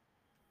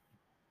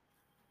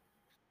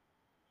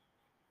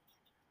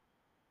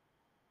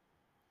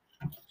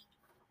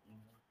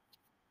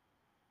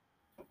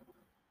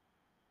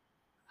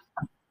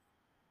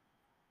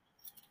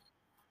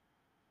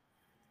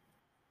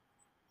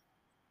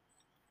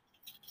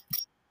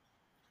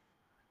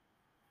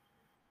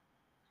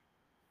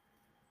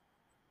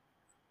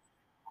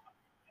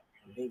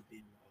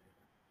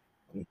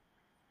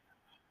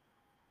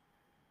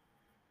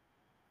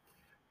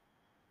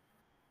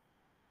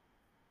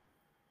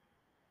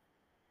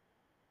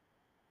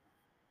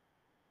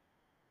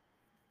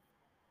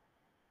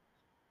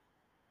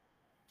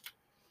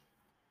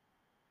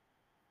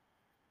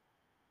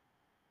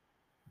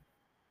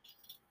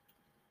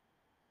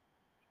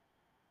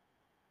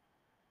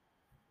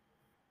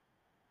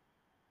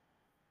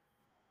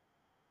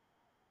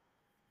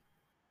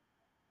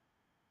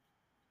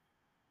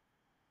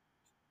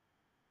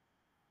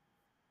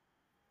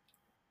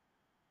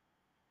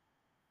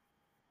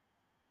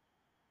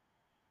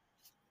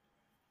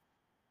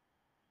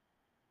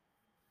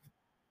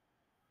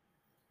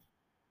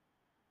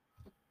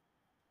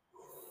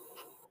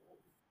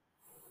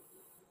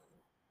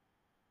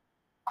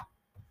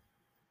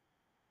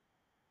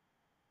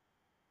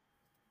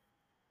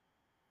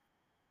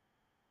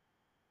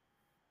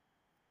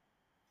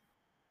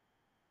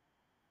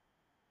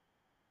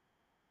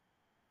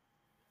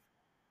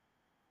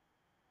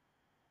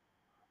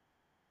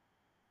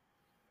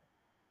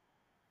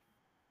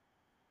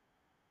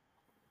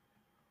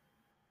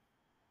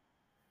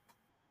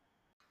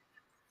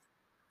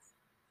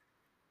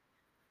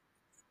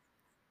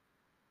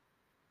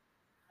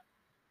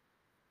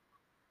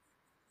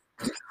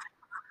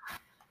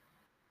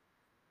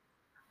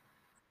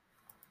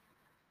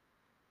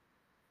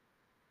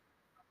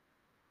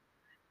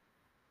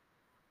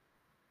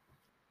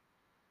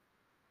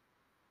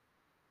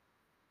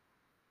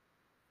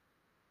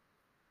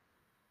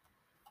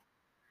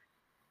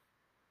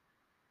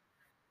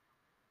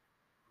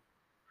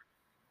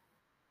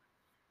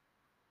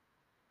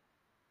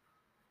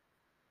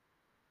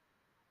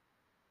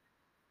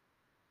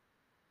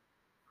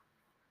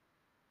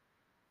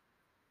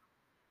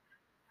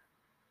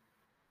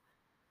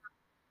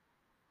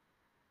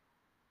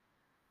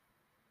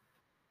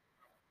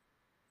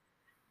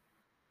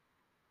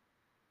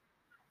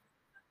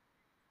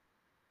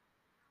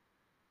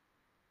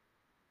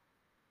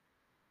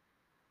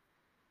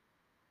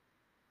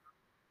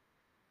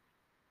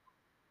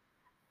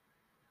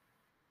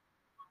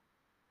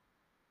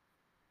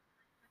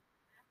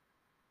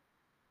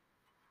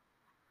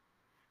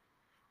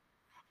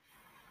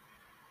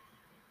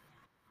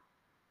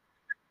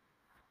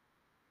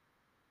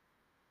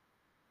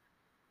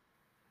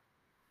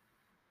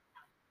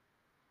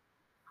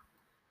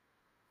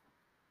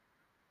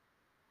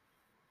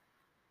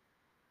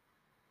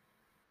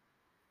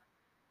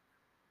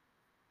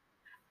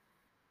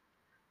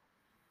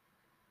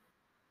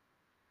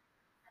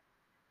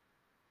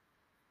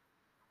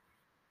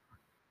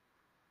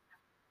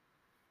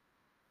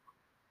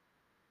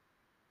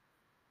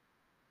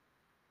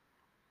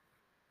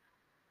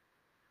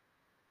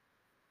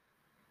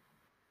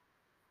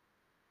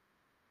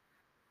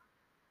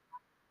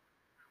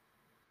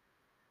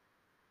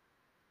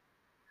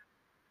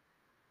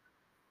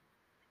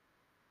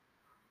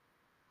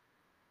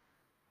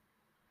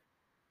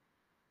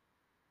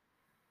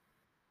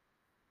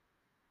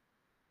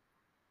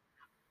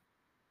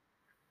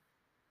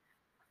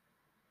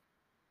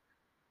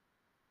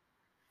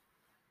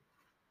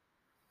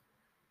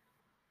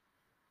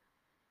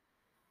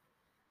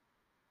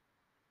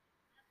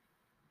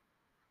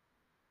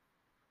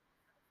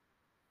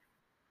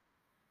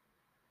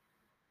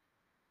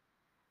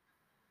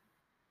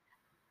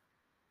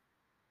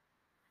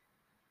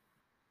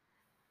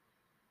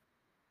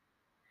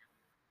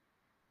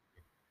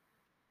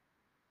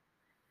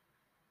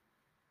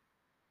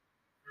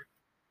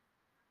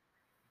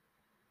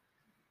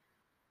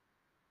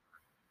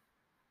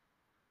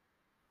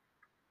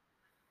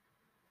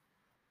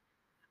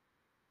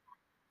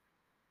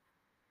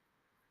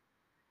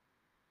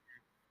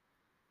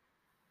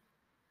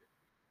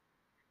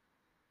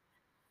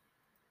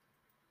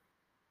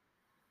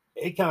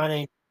 It kind of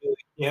ain't good.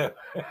 Yeah.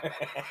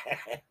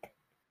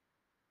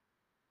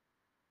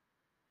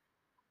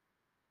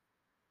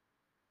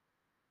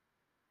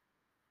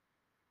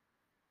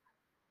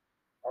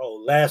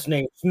 Oh, last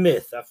name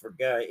Smith. I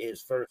forgot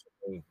his first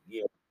name.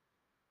 Yeah.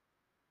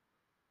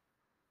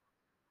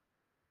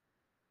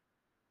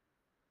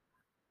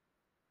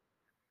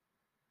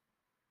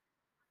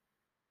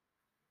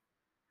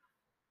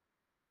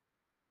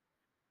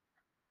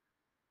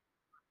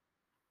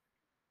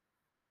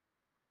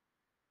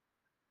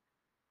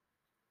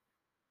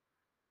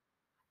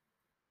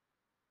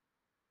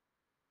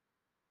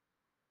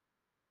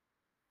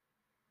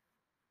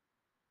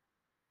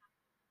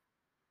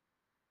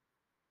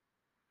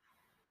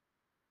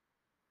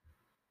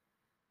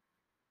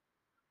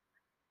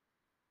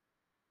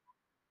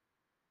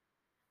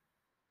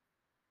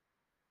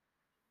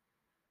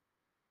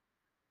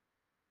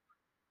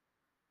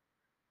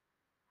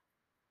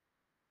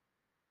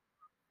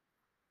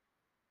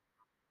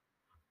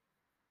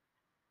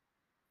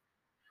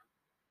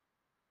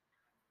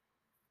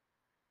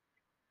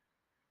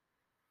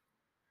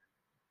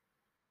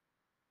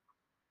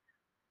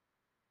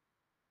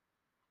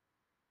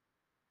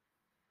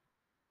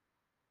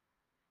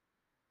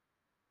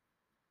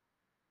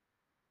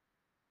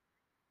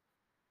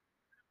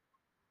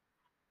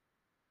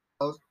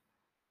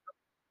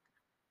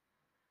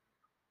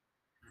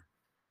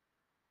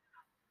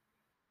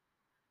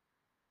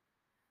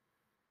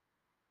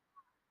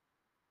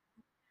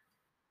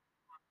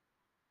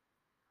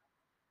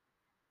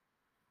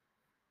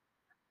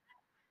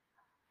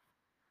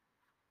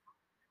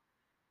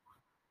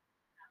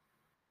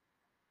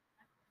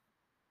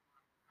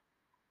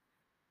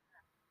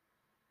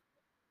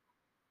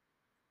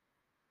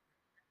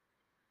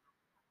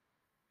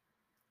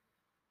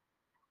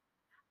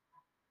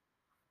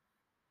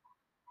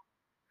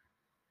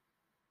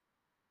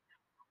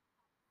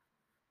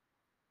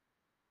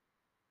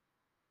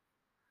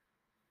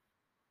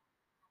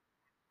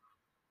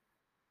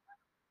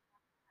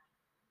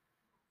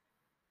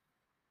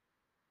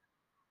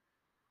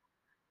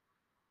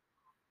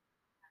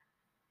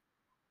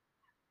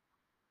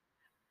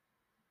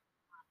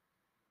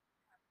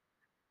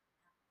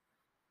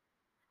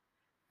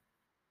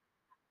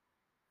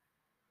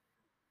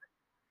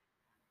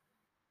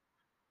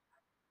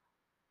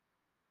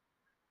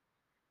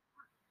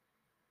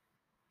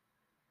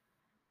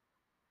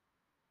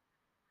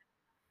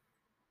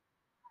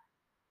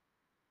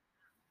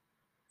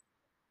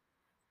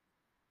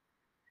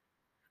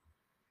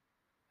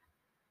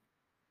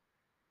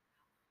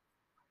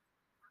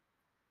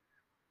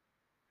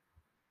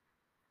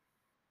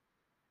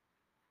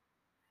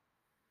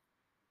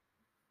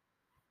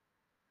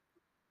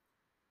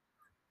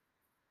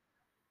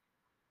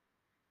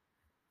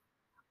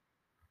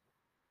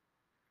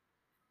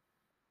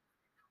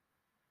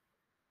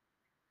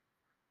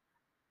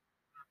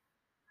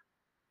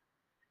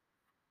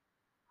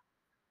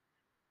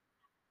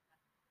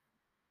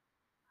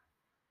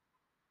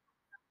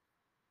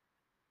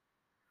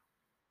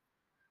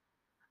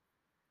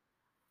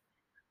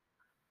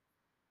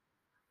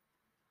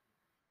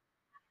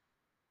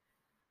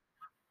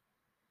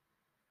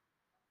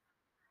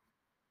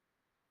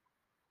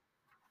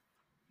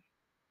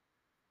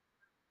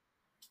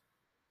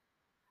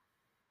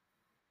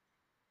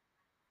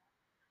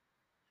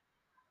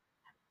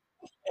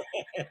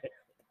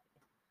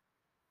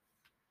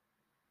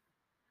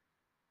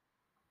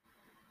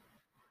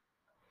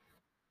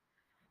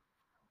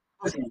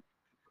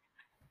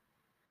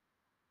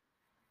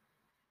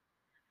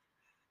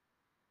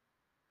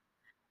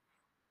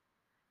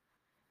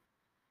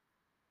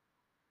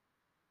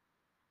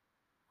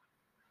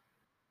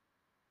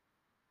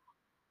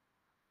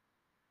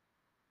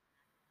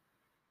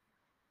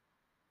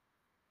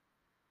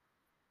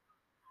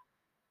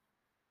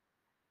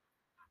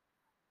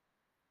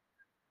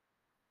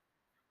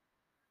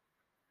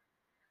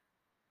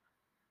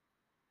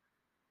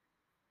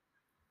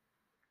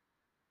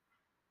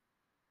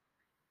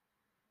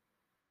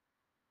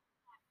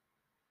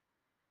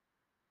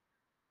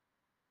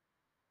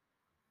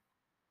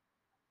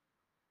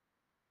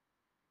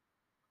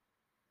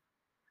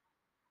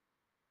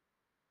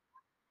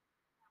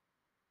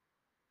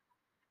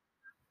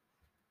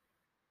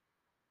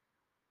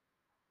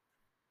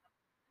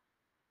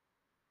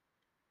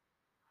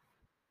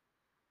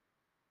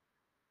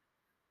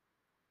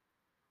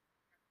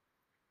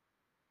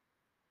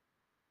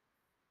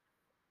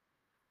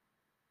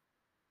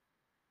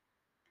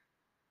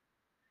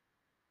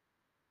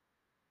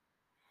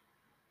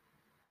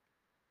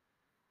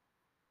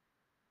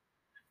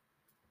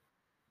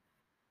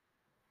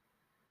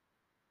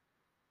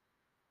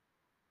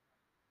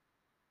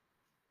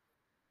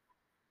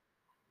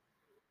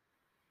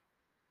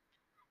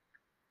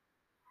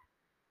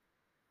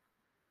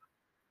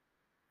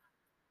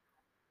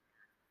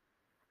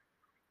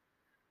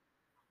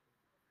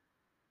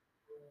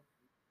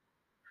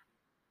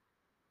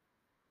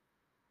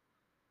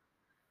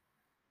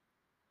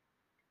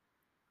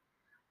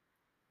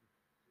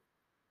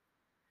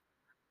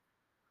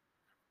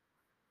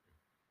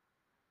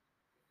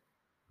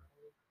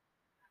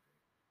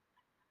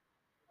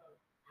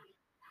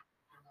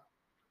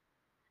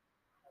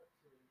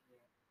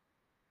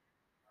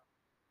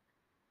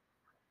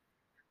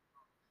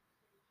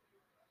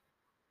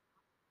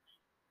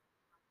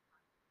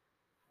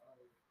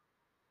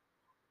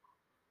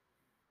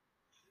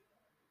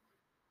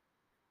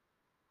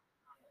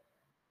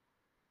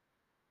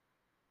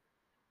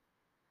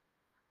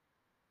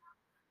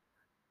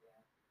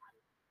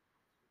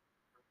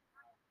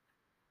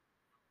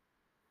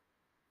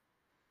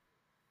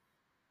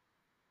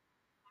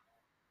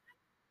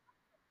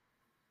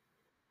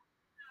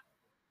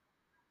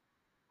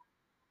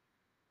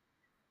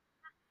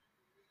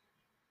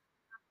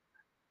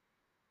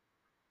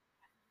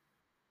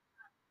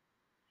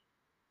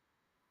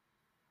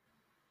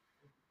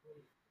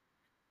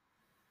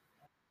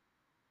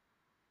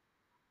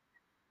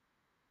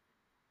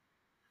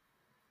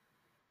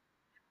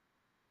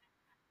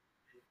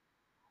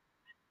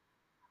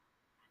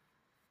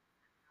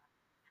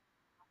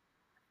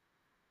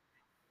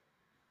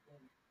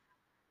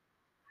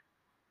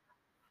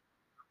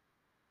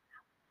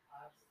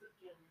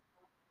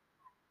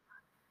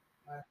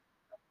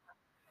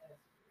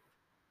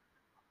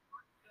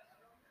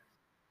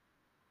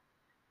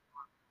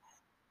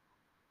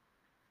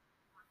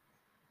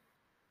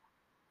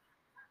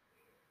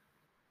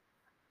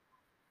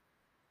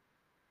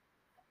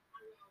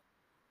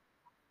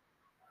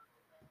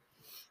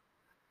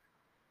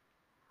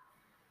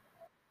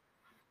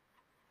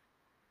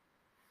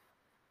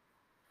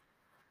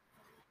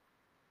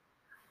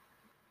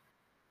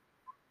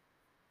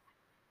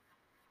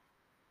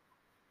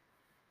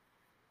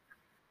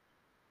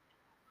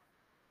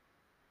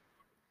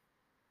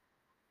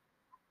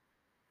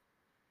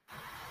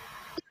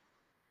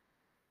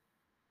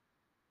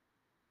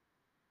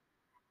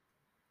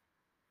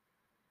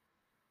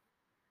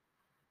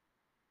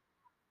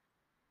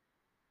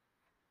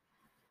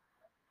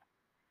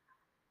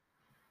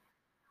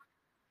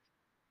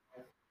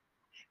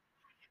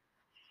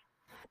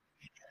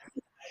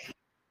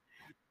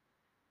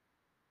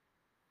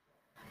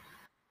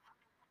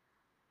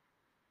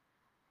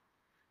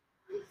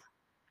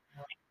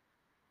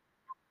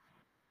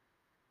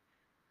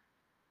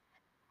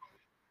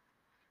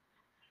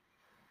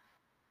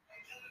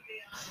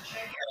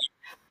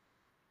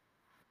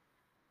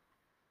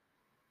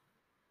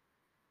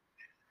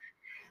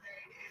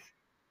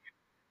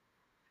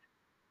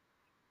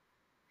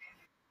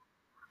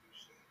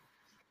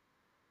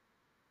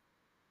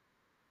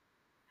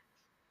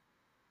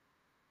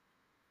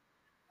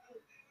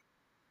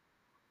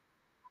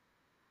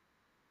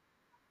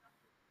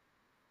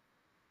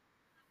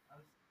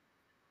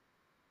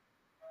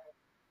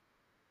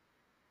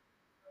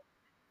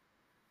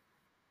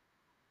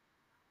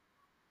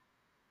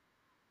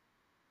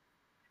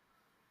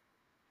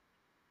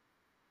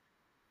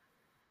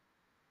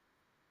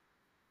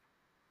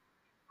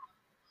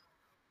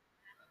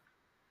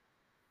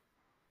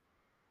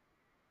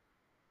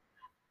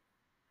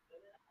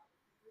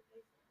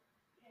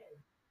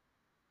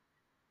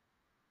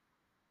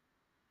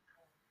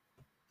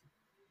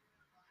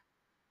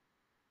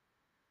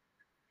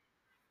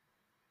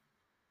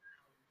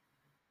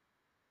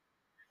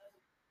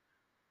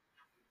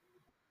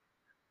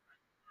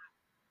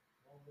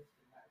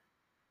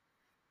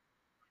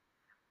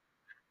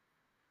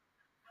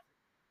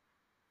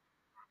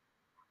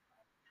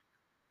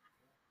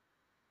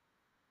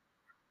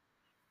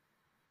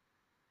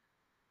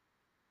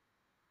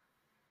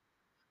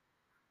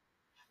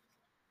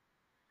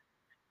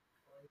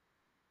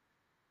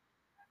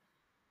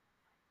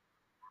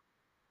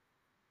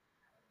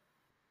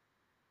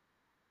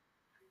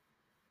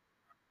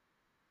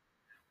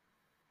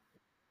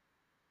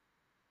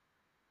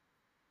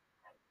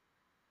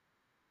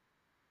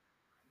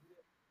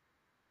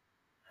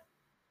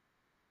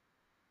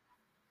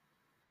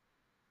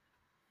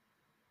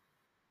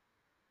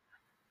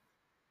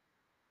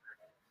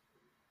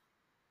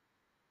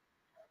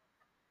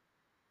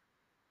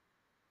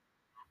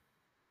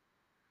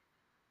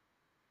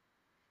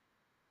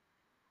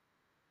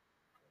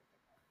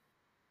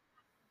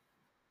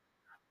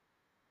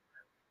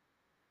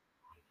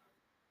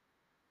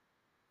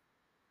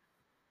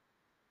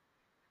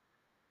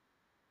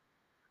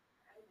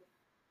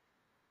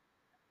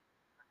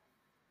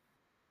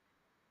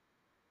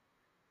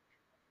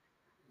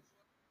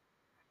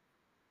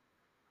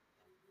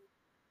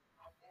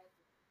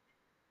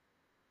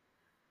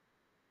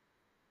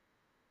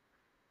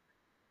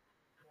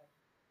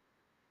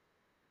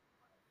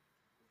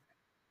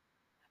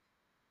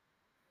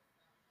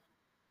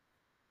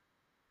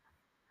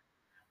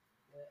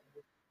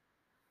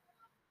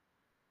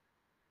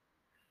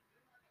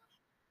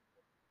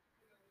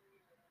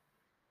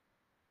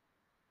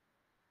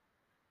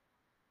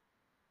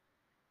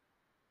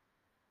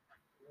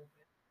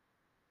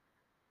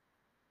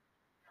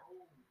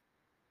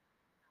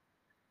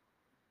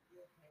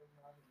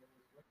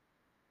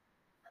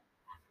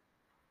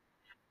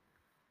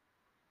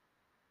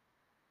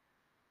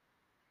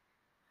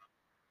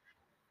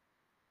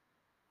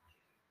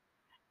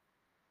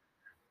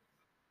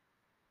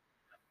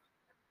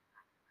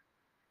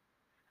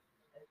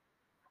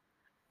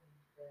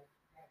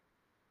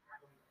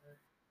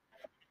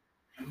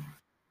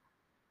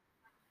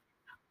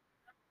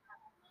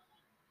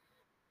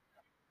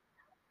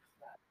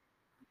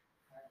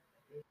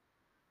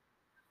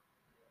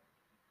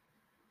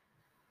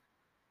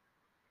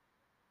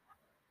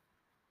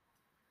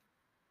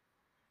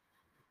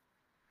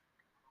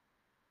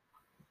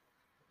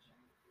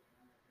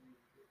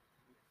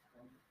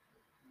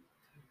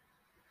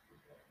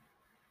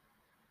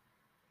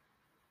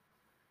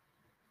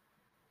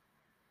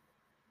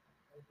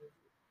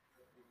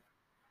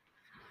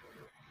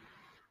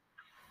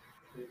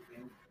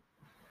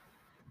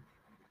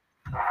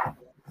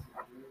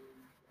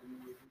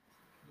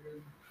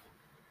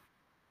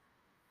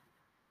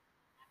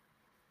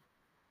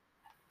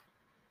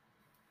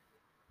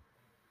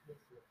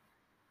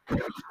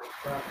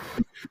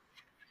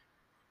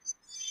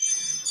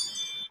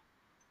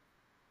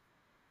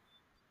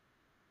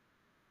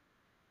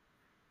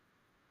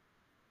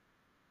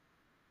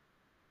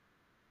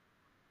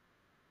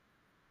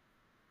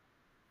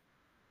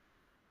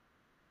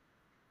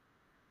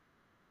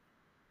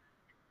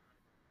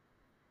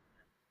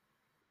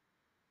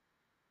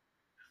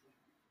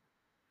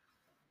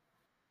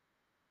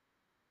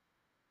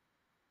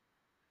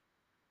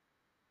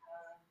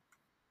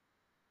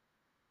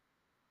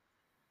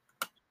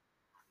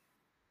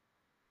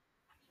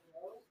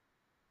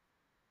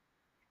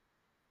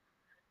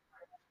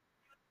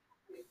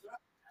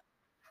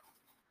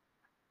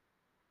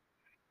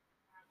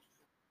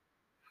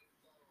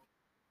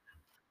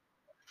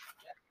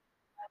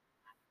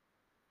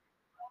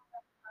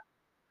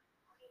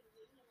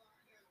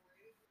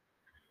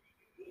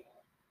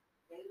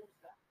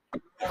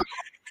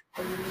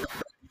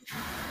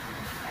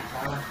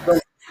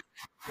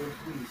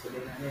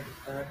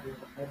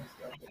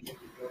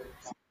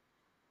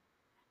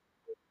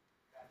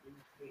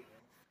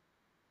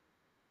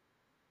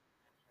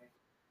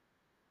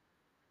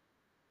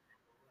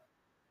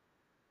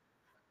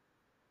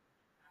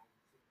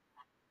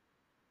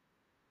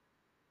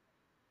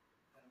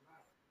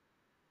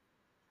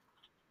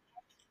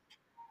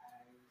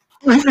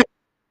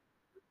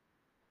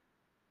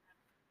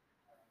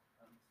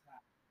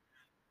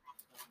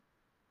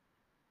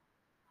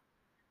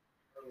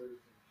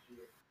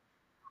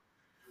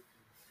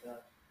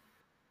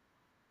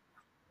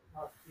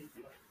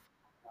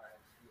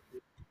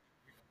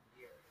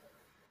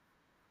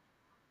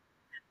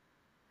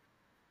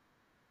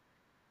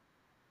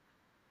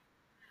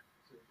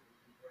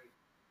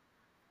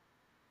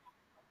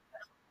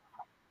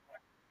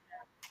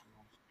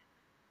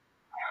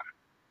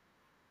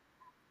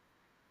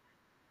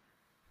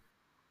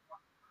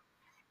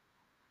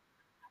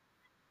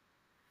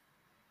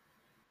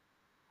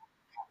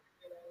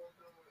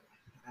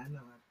 I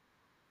know.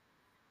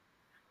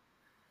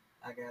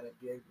 I gotta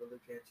be able to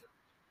look at you.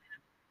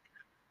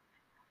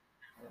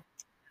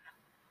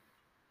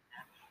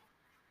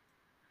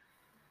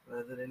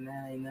 Other than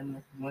that, ain't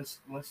nothing. Once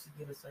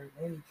you get a certain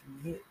age,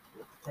 you hit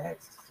with the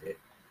taxes shit.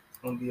 It's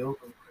gonna be over.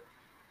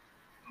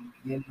 I'm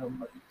getting no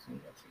money too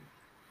much.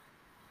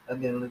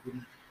 I've been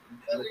looking.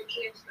 Every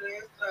kid's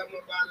last time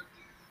about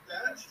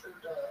a disaster,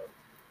 dog.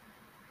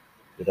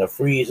 Did I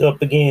freeze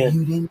up again?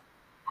 You didn't.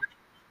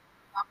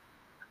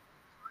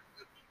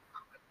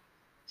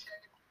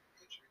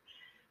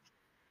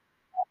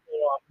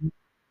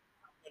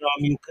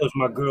 On mute because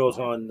my girl's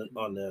on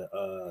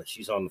the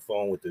she's on the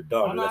phone with her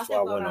daughter. No, That's why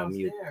I went on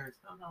mute. No.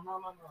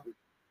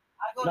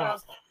 I go Nah.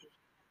 downstairs.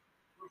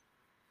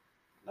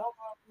 No,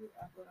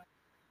 I go downstairs.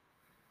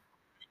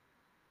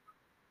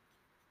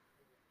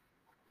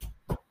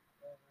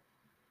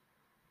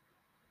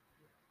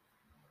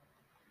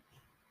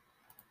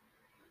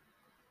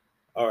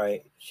 All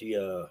right, she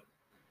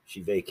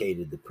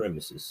vacated the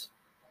premises.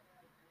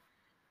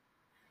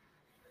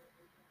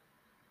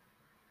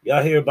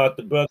 Y'all hear about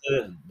the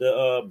brother?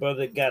 The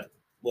brother got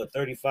what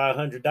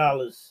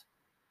 $3,500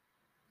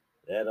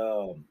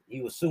 that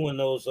he was suing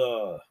those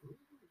no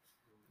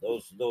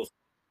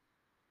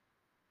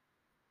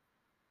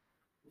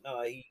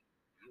he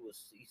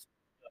was he's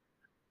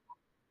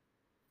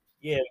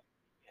yeah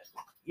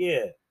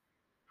yeah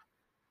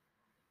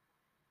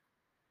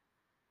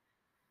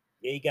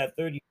yeah he got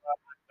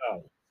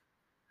 $3,500.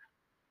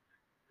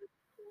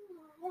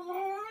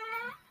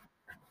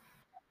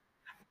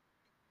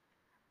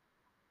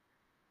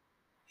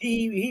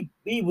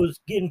 He was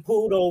getting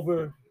pulled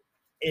over,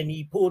 and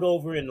he pulled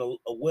over in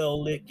a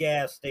well lit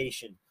gas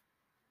station.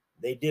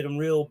 They did him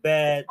real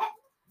bad.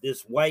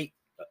 This white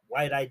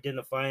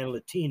identifying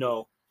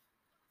Latino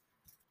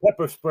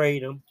pepper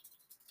sprayed him,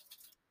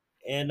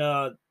 and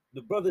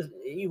the brother,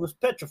 he was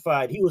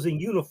petrified. He was in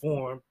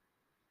uniform,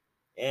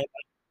 and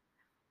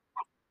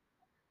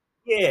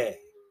yeah,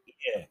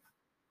 yeah,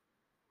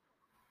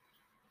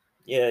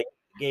 yeah.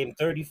 Gave him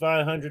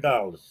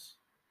 $3,500.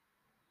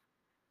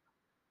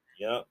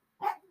 Yeah,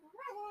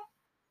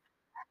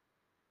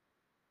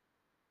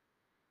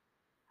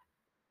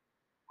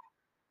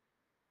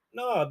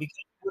 no, because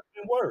it would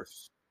have been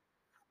worse.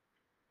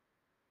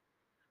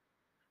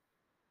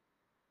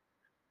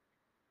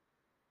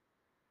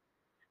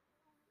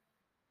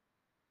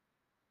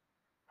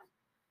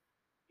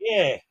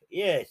 Yeah,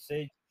 yes,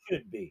 it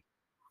should be.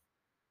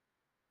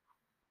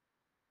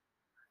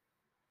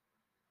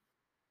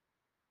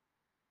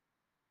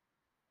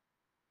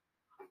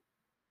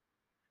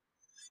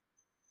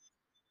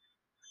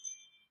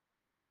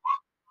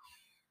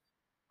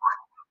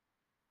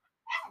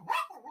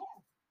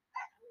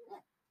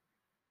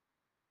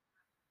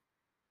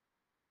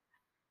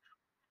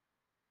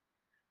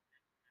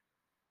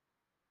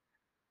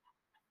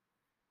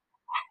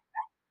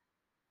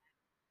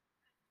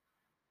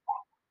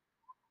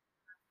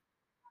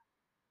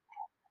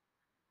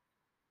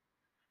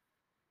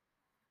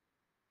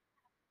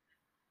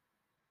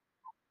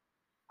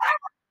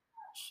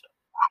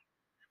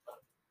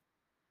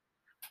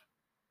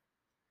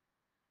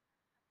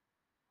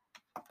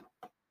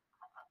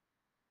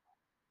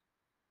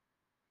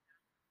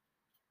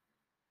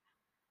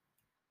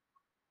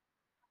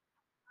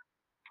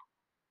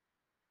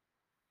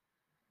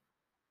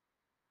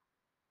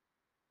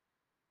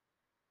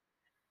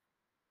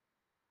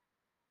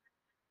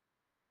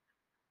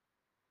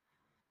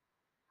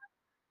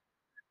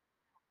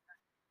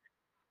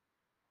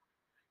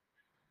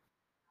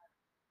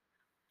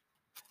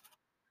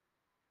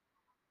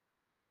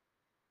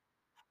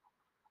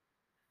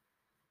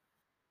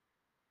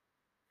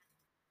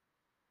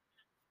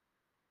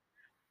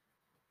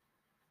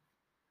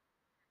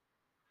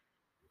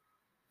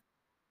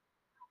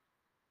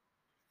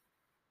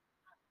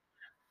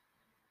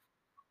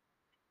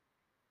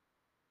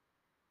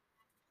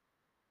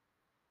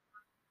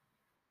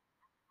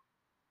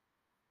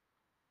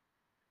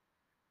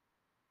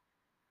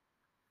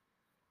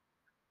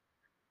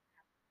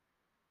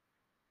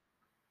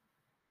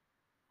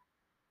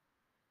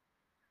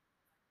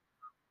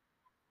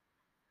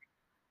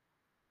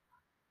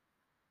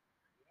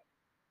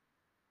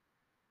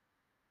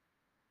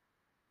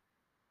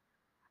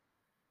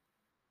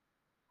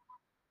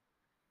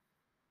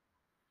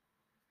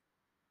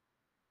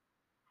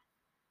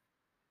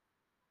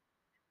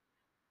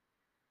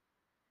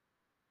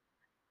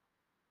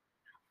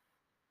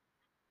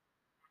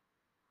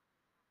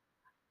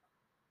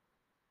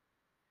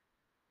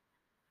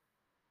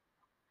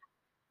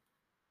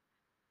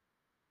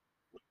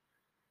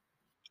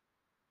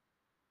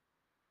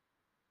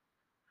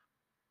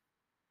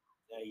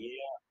 Yeah.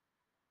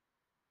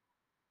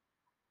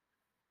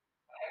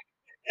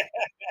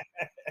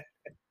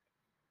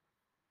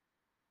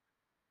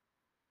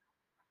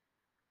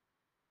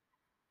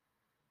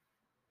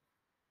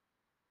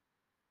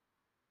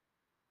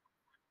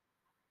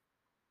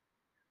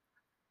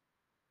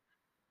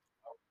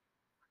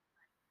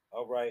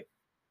 All right.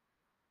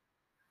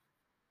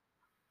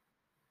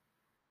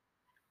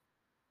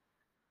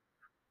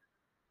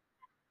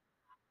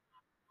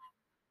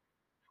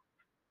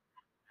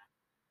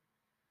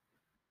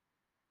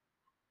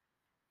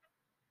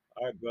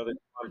 All right, brother.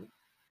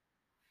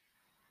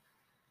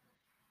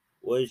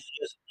 Well, it's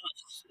just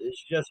us.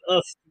 It's just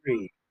us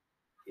three.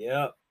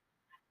 Yeah.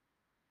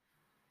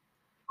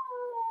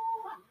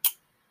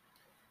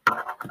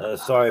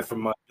 Sorry for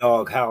my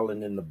dog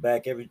howling in the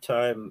back. Every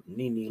time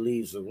Nene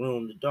leaves the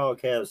room, the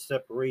dog has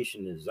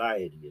separation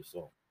anxiety or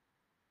something.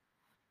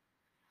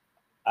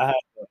 I have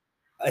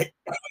I,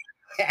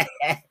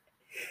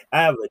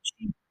 I have a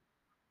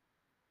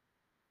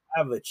I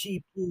have a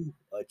cheapoo,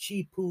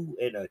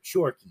 and a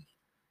chorky.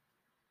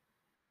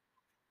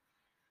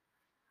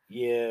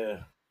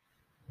 Yeah,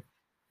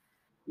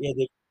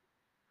 yeah.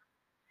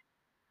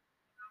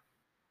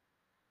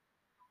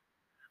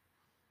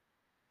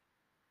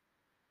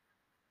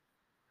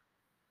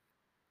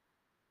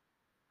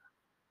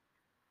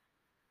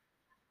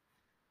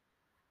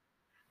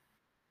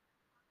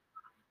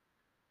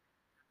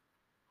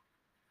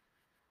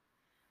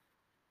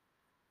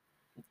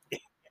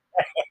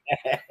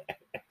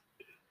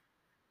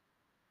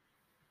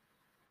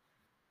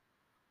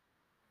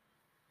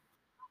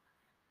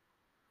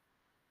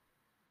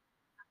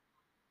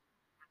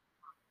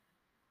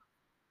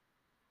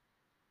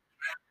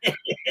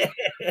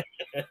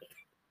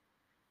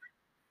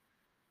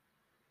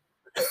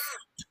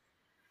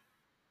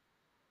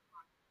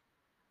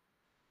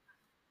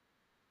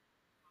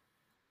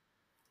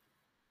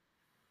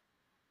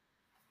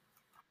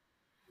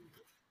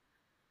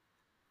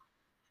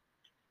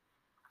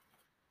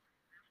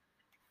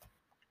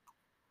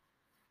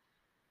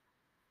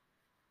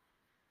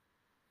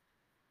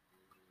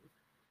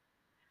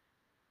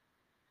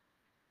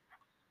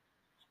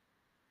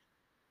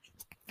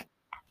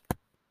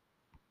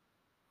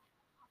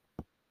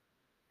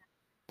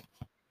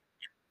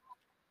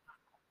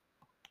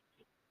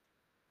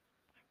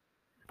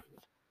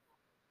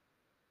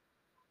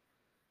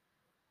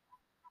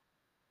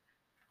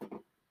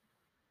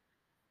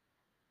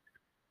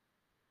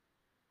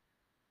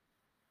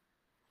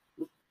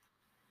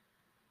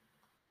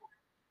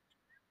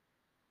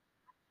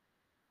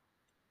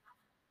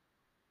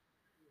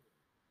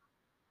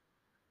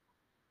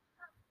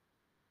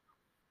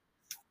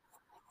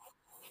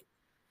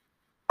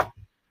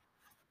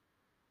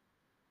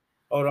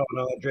 Hold on,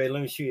 Andre.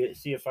 Let me see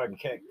if I can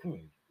catch. Come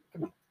here.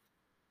 Come here.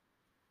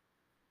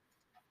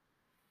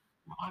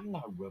 I'm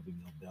not rubbing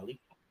your belly.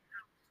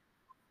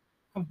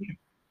 Come here.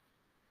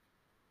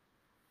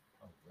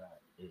 All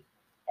right.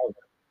 All right.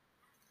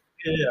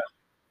 Yeah,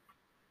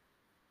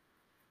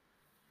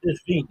 this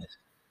Venus.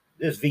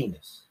 This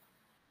Venus.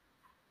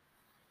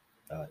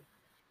 Uh,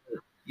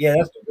 yeah,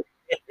 that's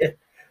the.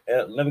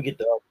 Let me get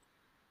the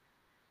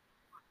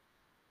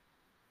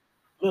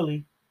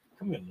Lily.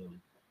 Come here,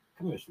 Lily.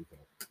 Come here,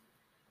 sweetheart.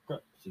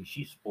 See,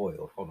 she's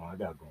spoiled. Hold on, I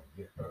gotta go and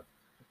get her.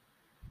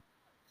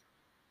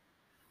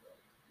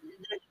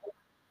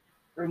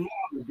 Her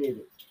mom did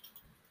it.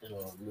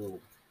 Little,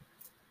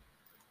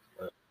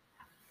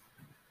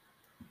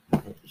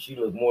 she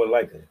looked more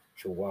like a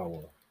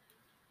chihuahua.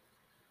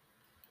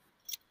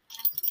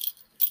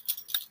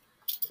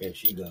 There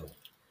she go.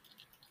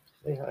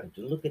 Say hi.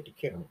 Just look at the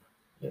camera.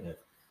 Yeah,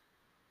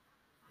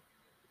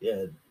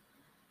 yeah.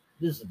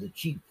 This is the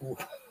cheap food.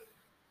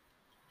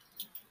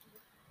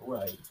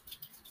 Right.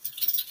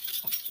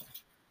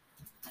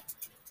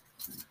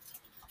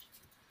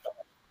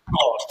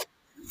 Oh,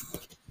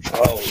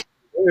 oh,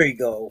 there you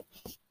go.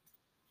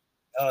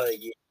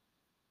 Yeah.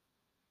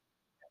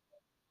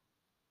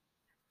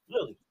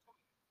 Lily,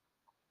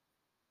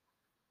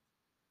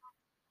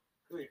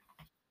 come here.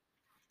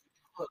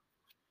 Look,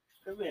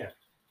 come here.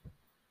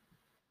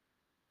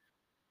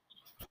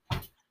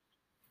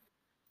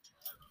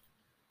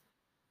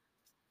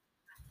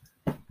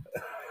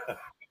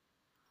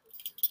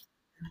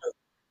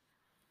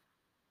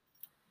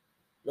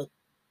 Look,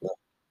 look,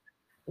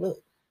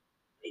 look.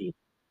 See?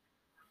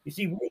 You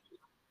see?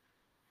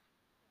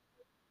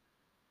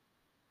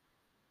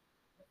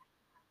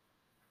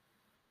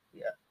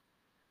 Yeah.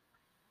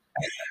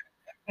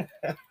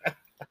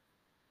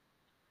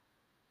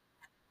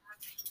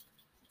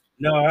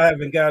 No, I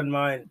haven't gotten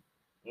mine.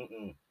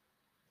 Mm-mm.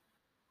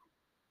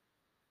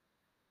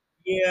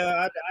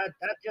 Yeah, I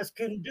just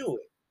couldn't do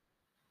it.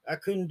 I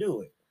couldn't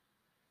do it.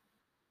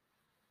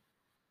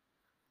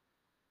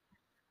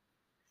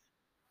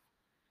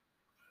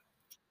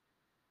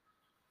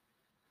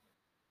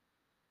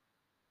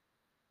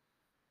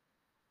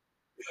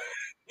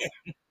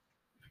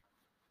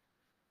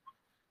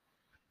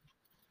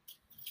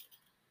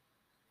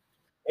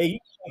 Hey, you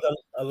make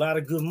a lot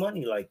of good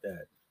money like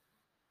that.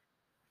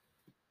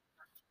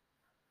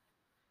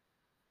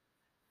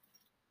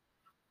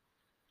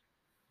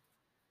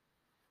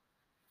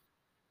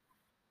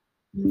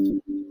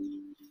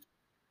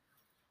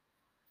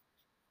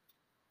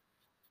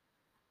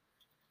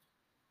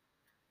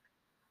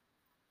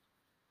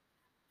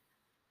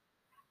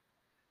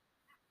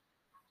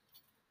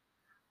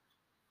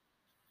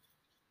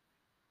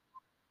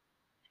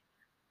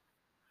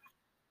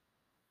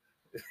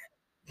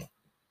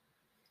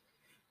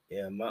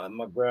 Yeah,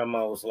 my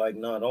grandma was like,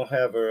 no, don't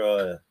have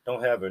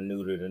her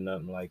neutered or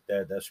nothing like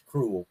that. That's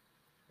cruel.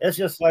 That's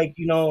just like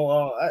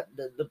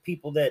the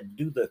people that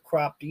do the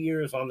cropped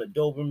ears on the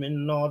Doberman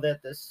and all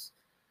that. That's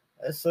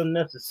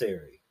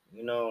unnecessary.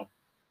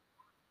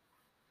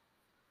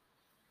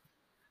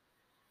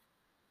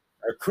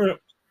 Or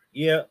crimp.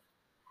 Yeah,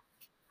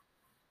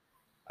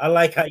 I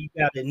like how you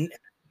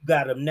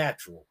got them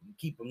natural. You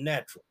keep them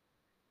natural.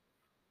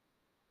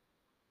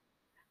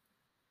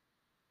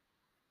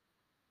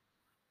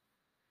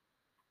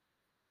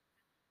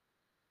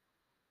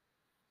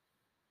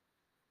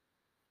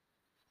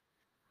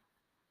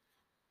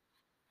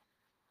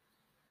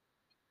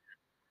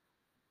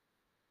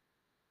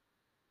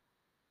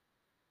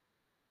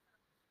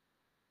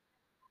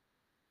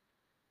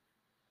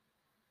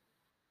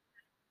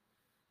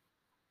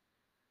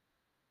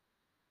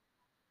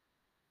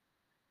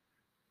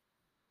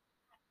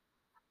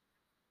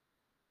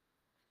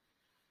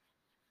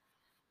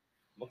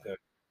 Okay.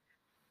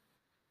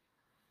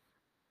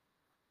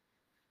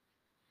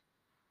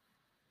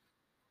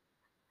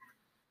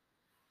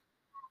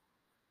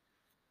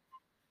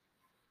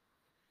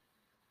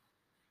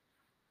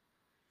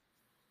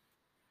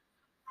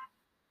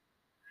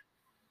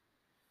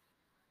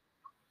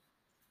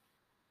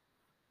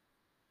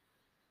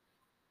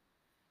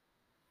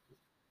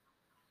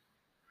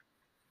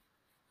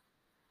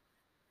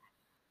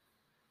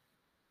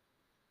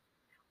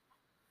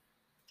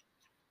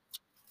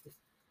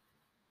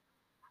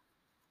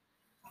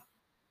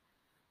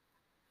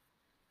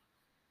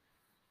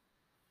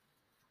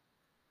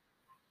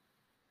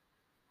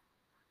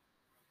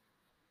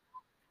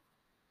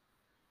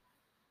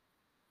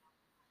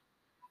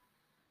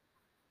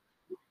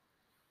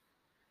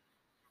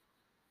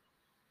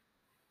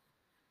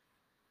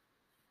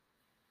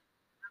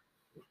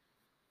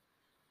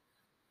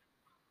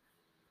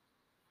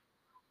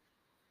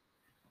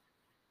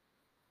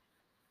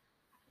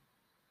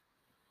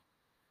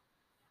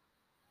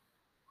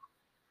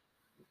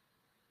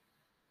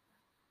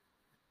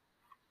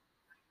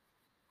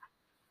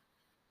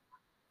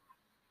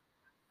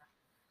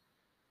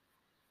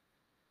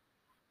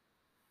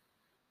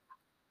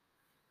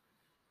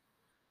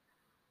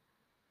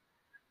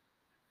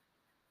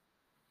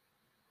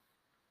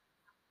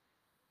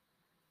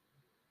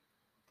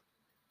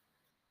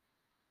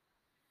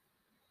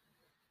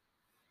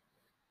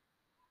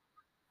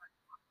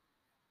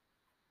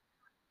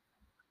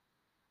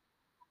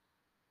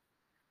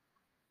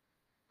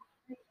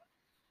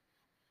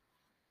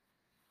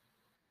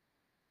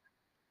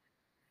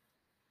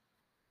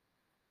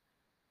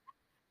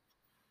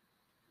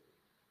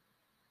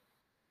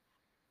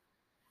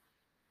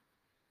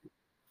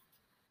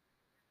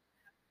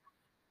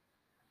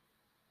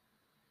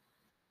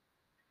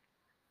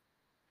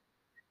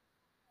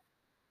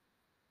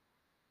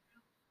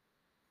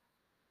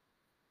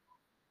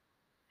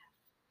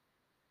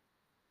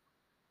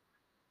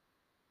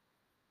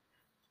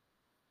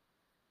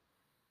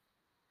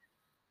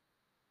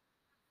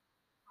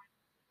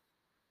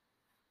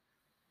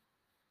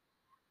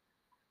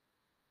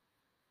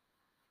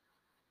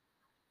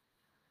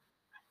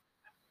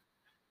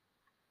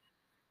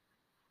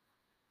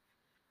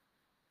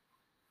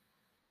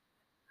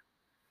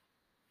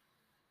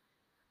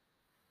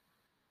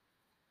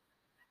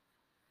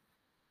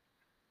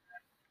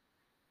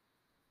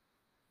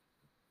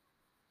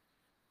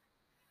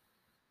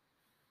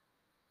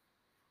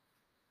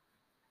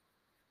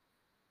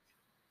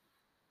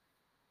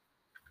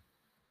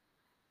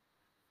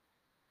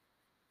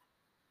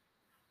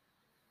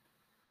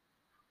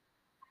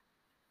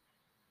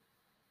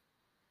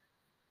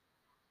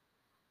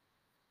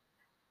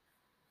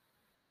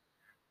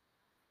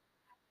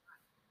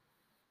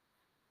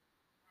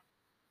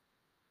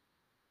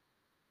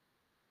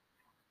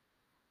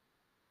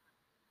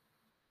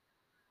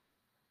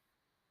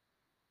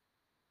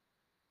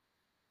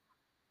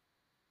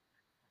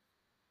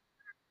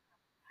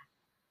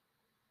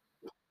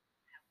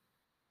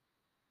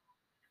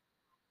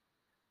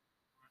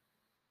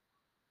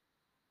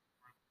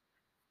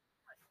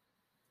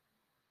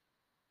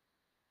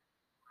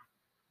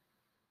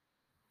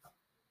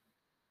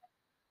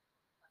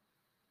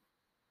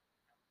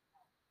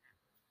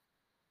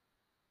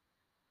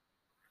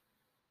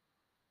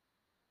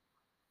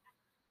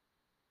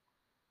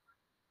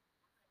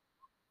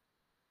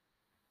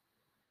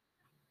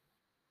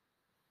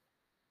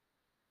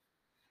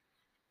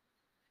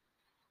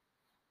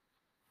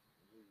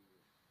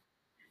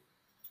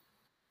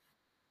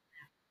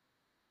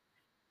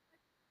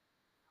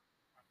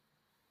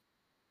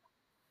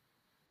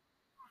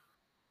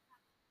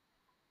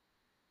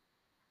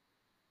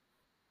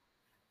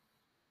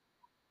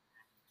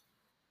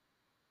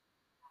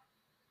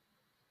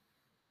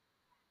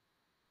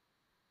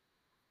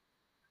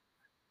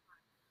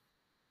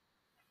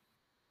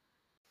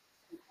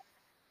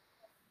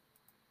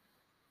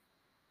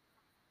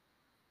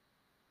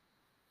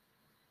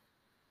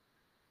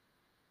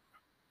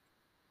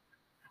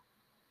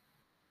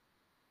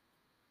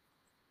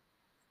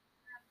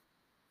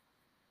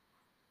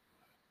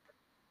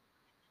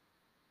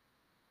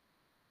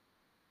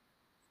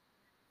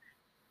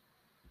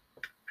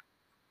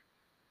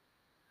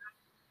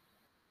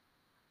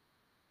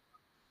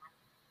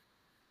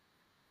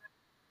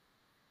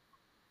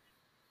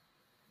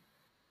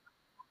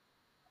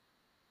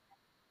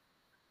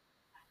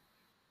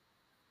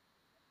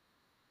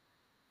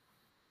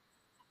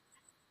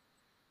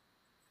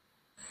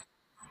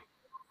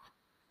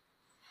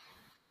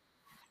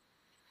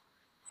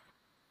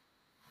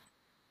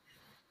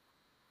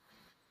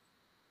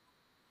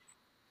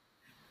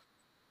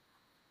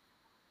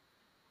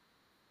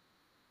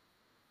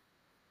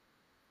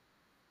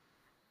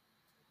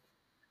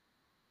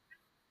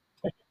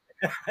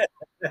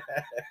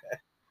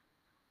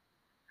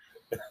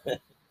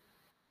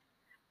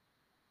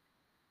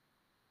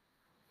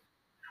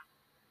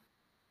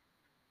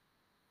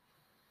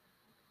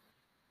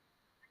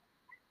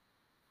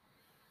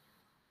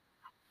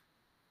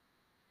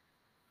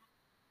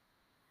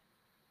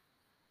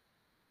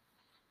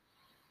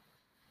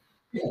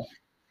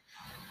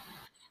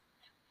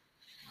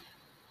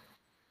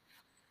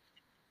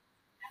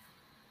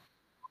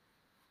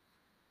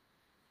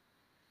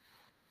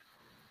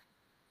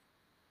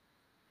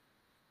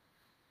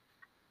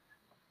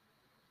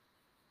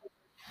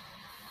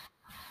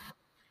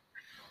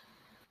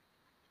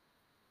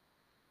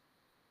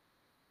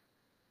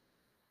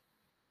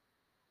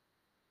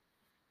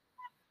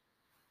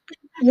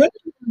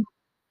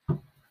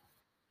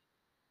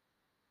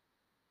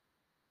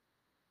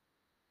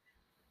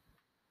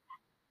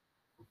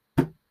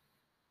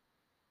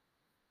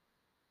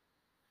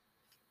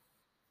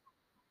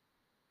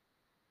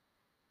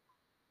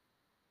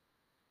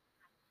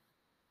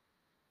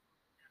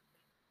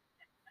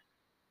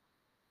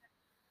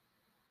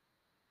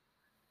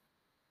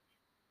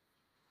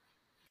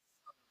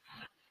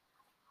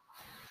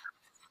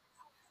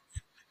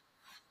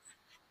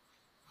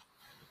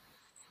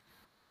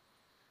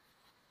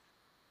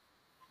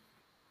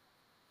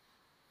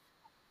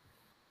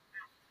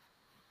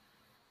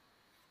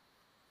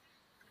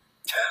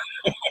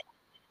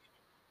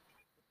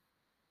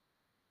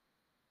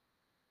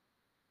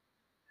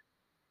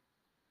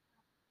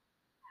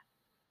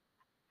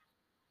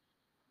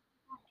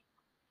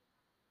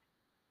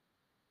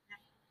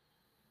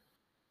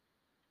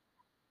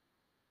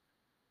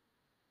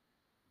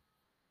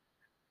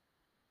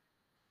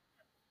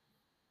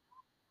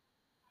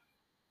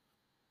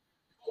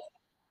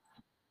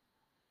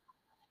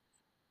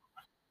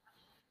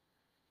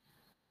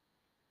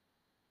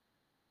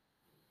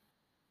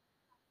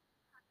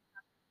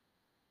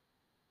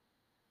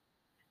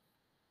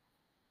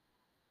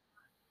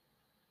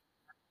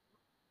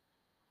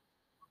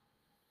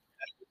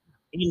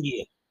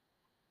 India.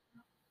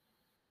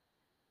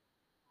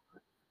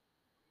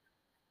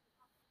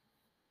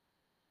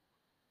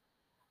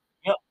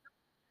 Yep.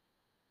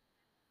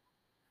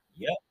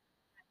 Yep.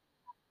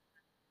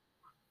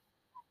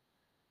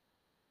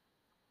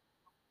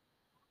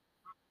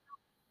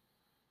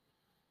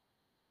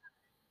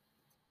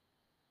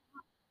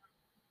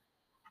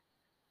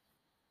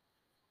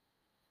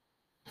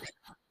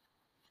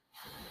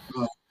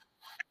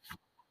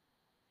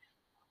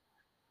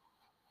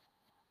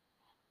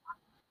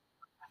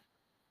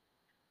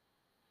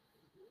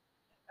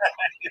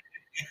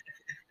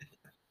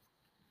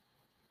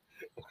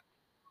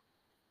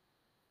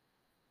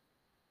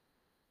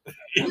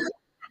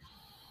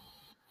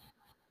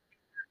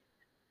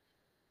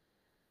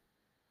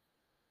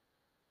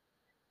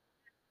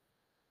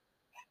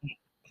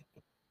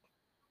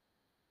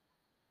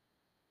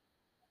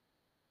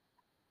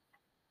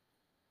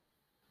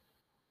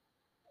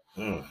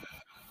 Mm.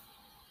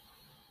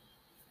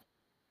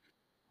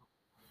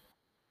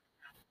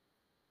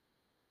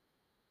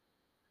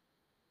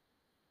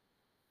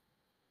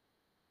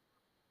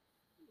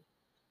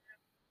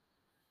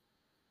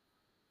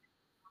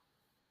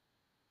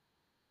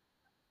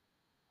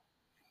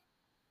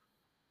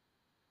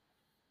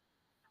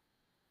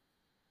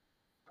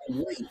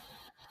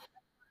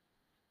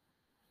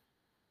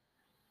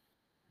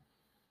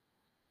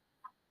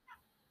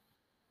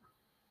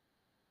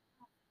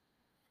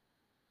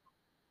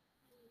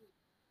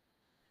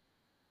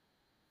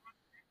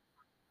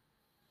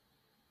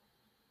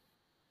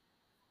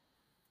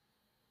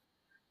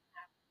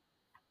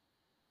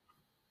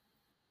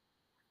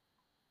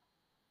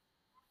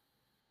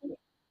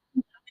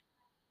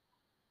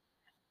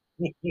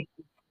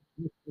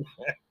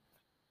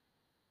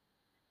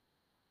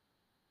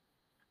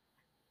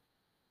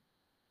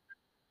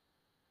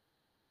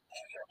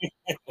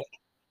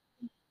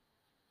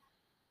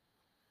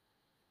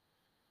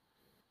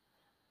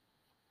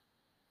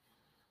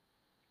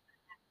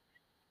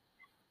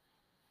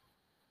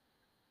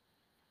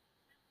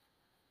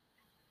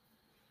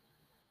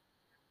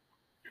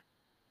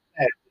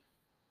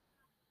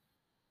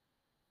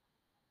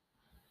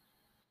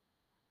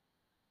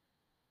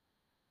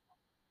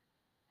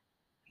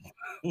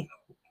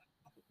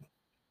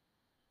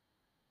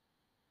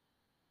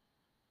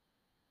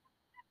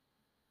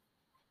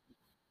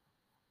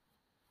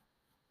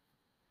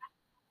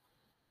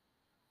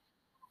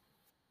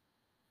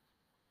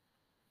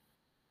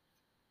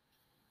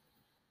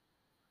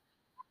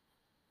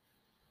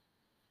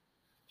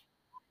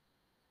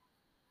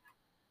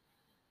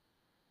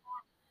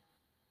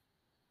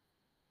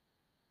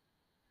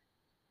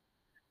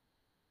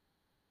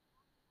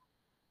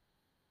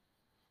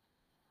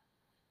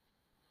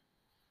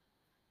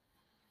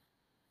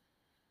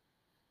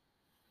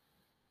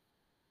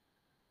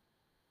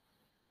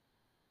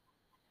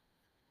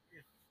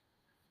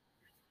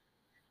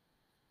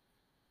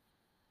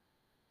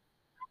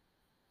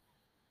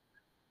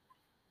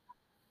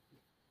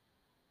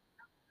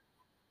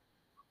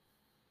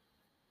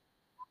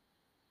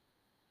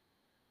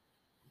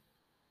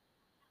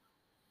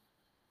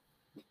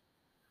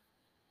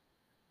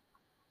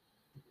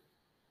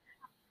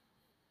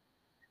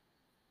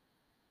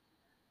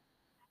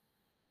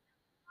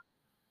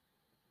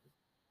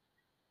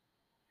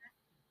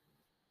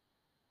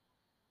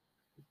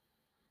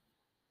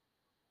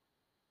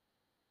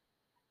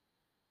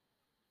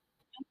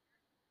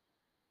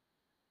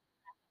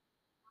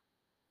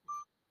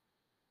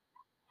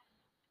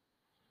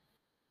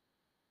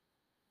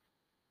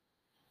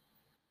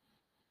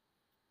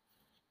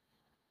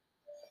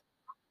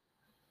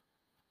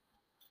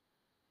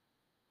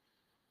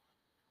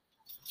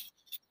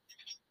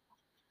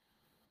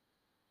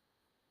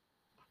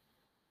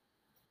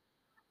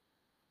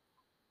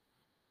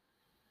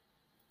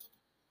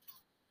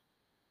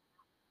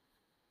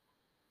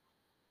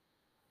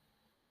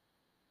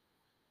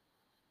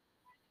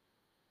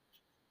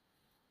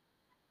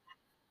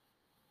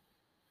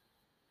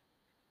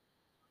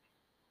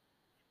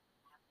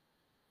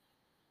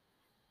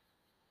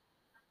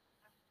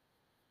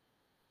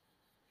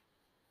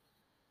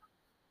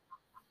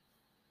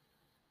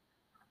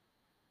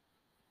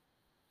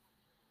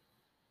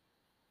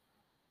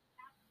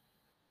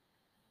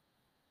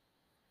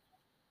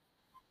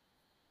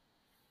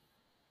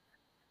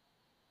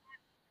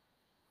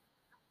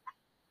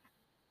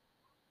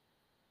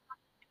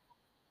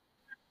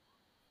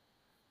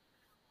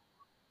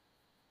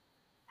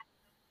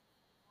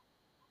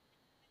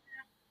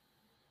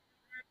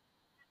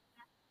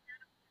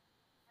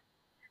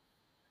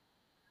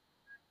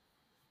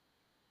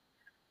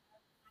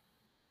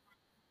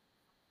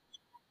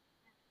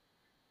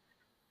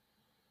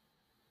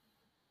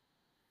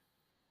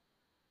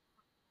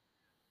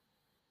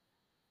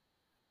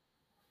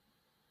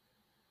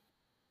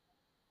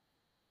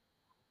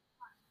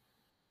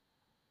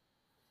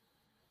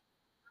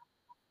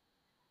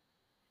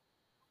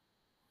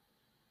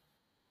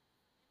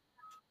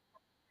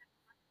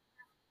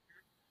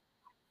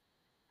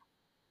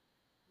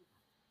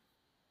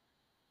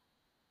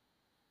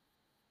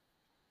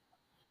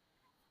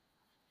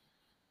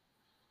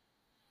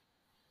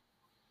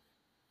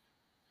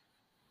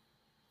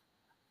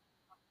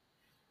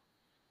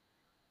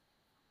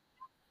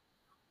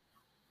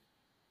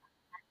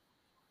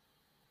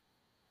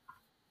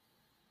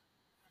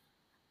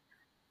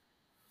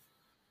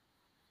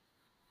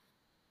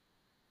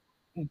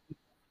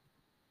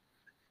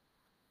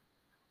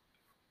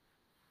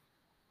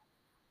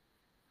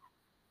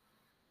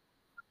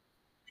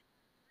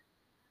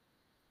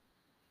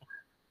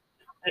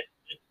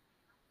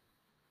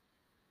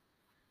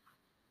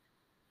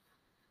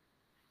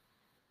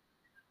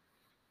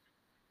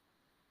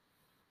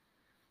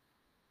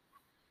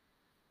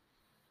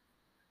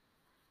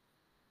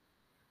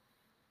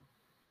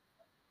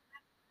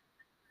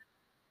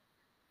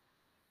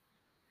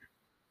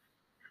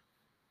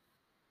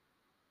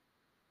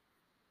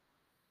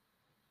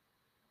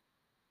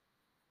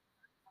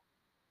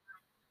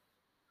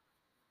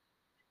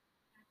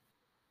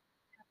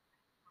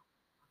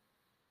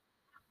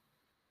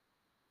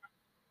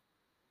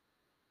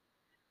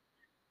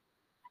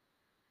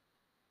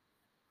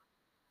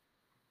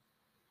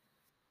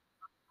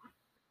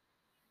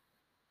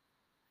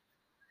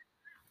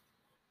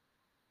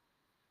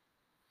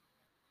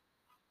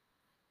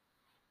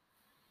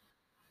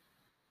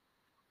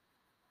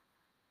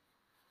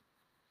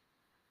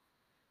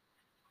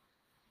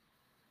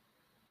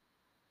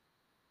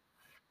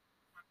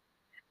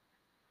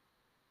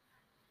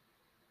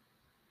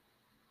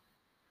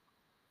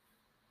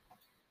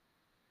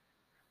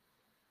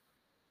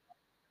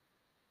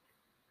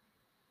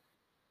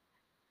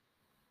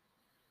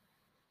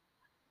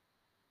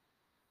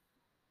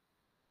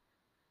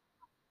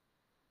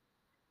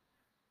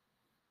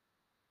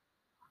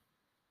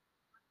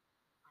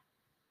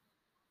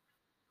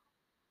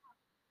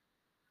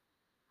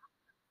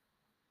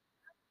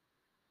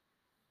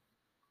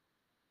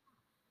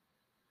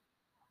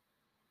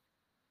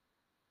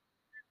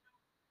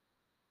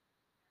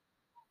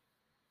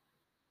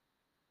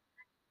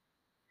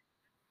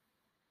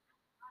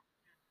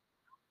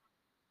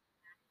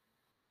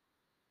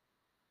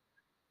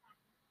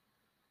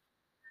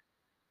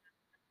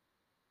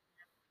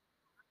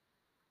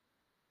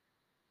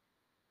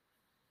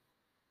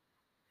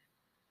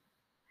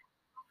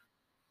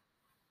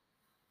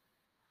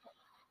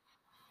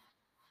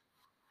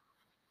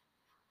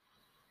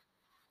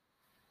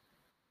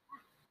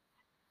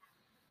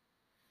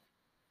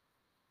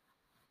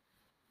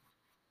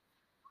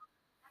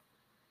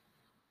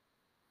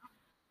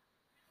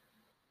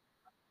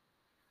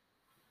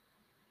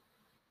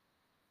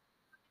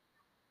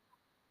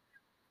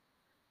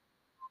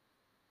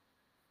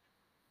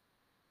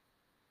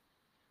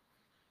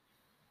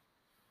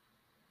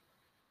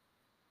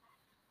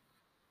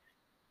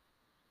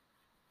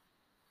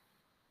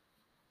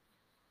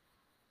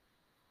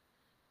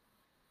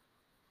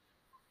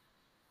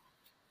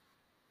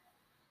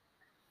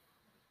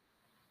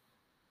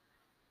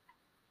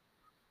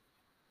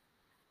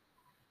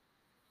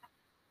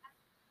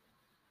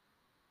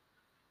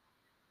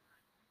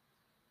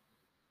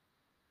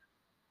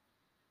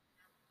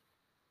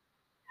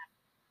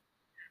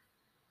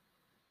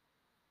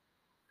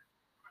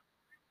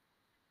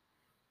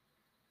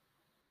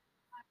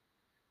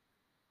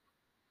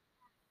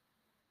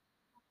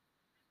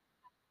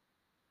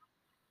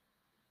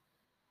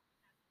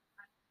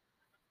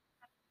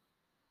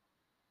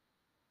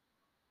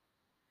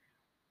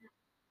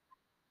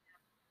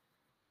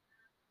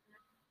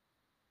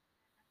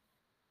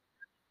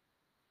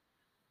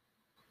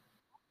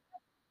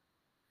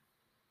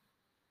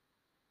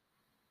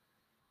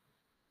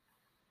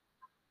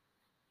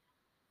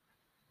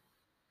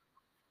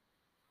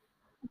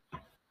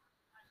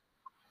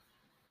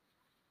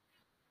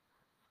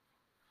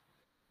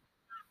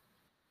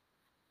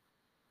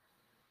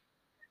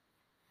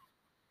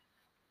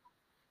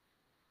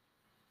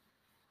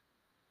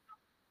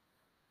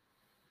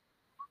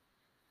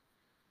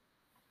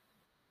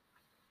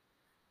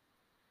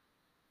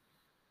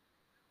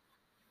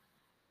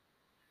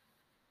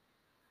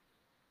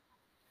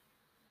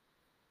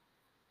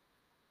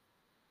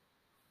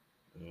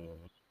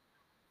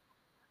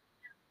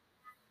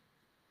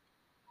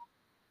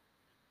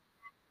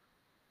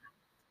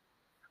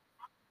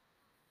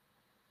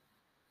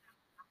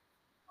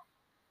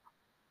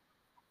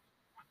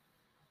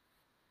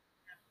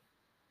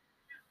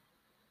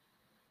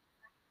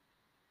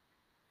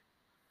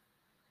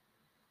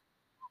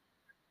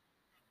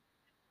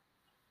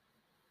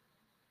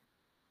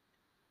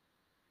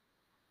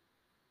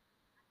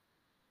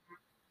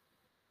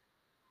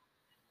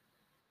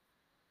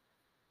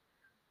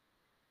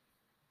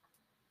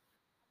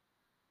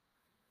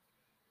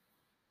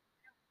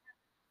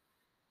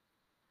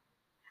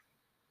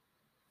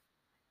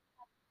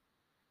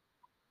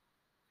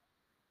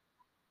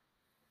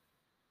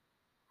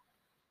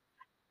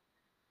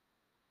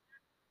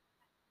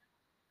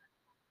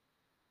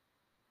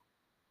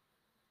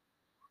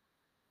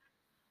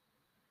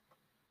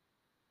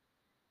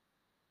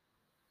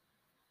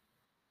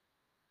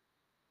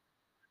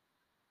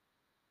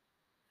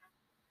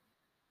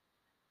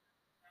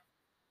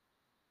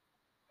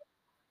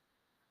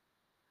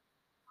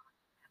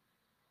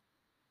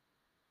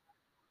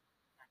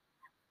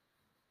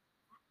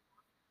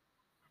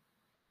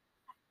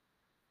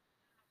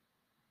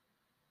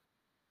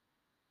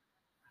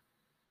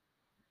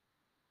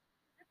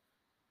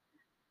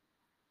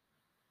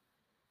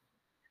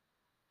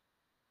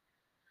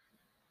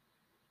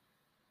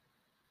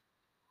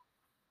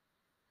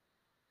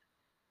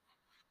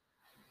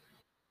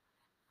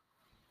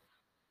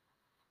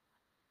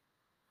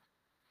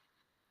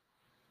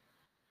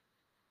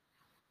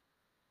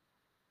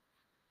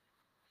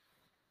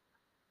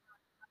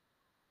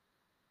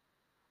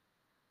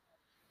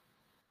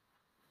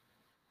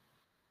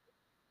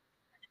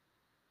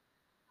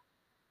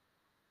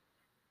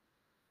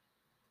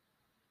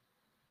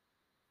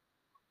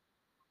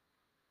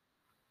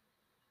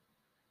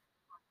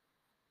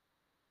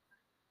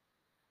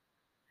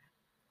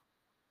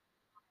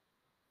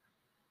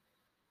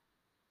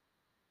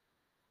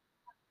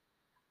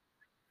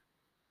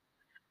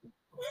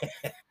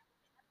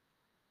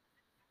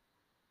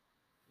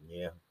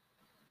 Yeah.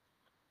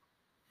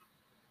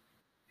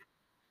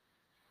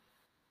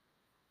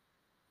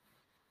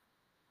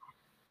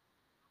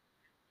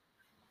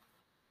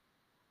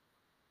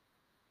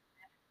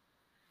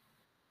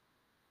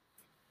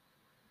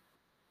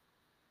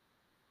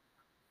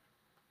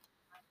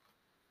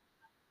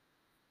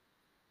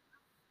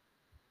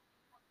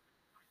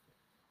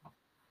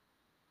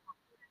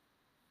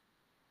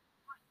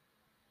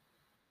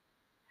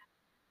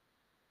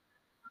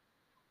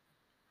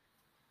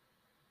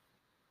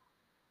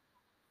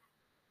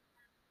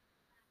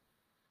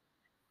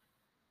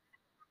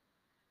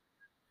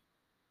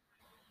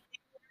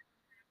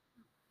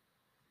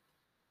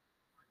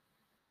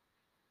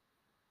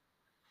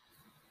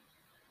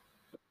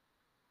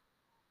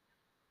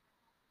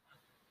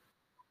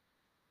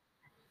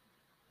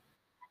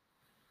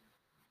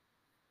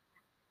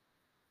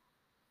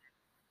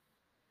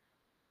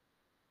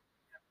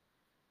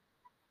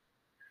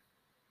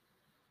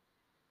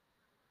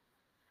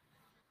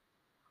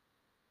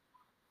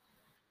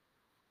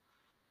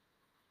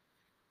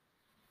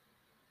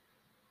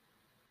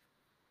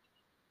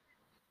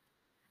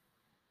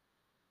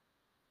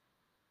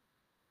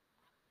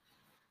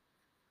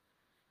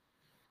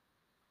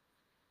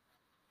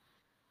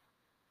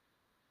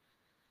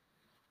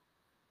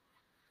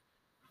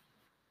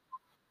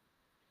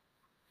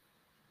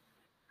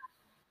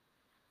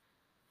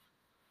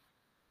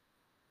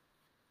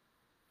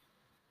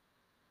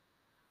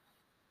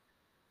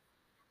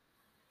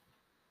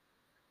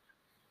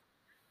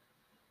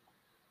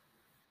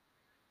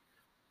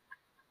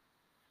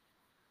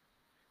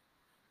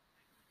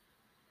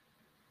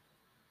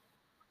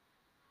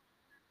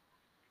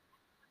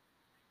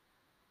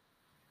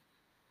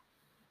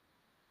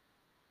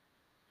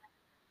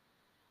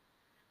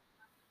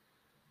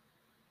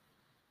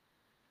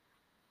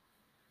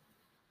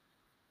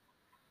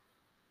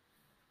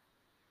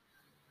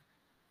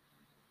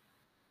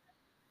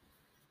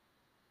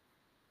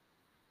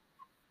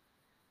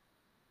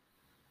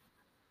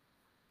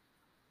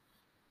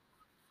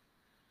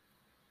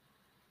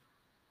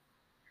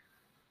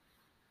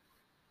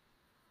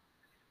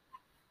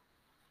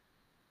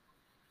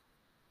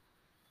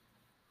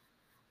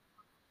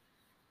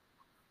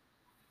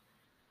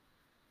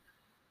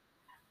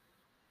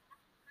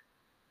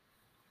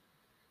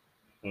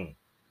 Hmm.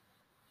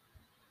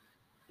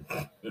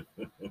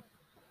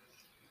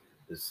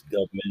 This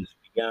government is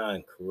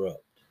beyond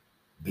corrupt.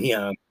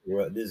 Beyond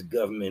corrupt. This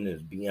government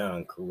is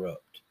beyond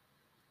corrupt.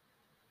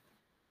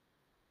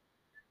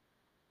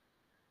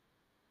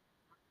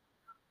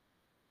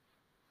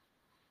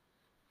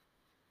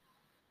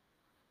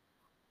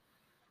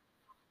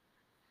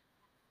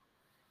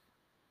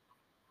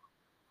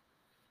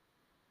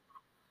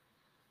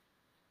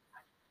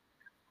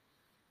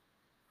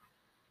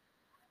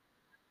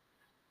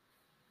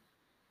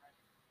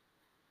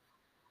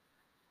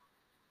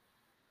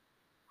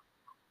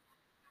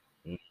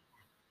 Hmm.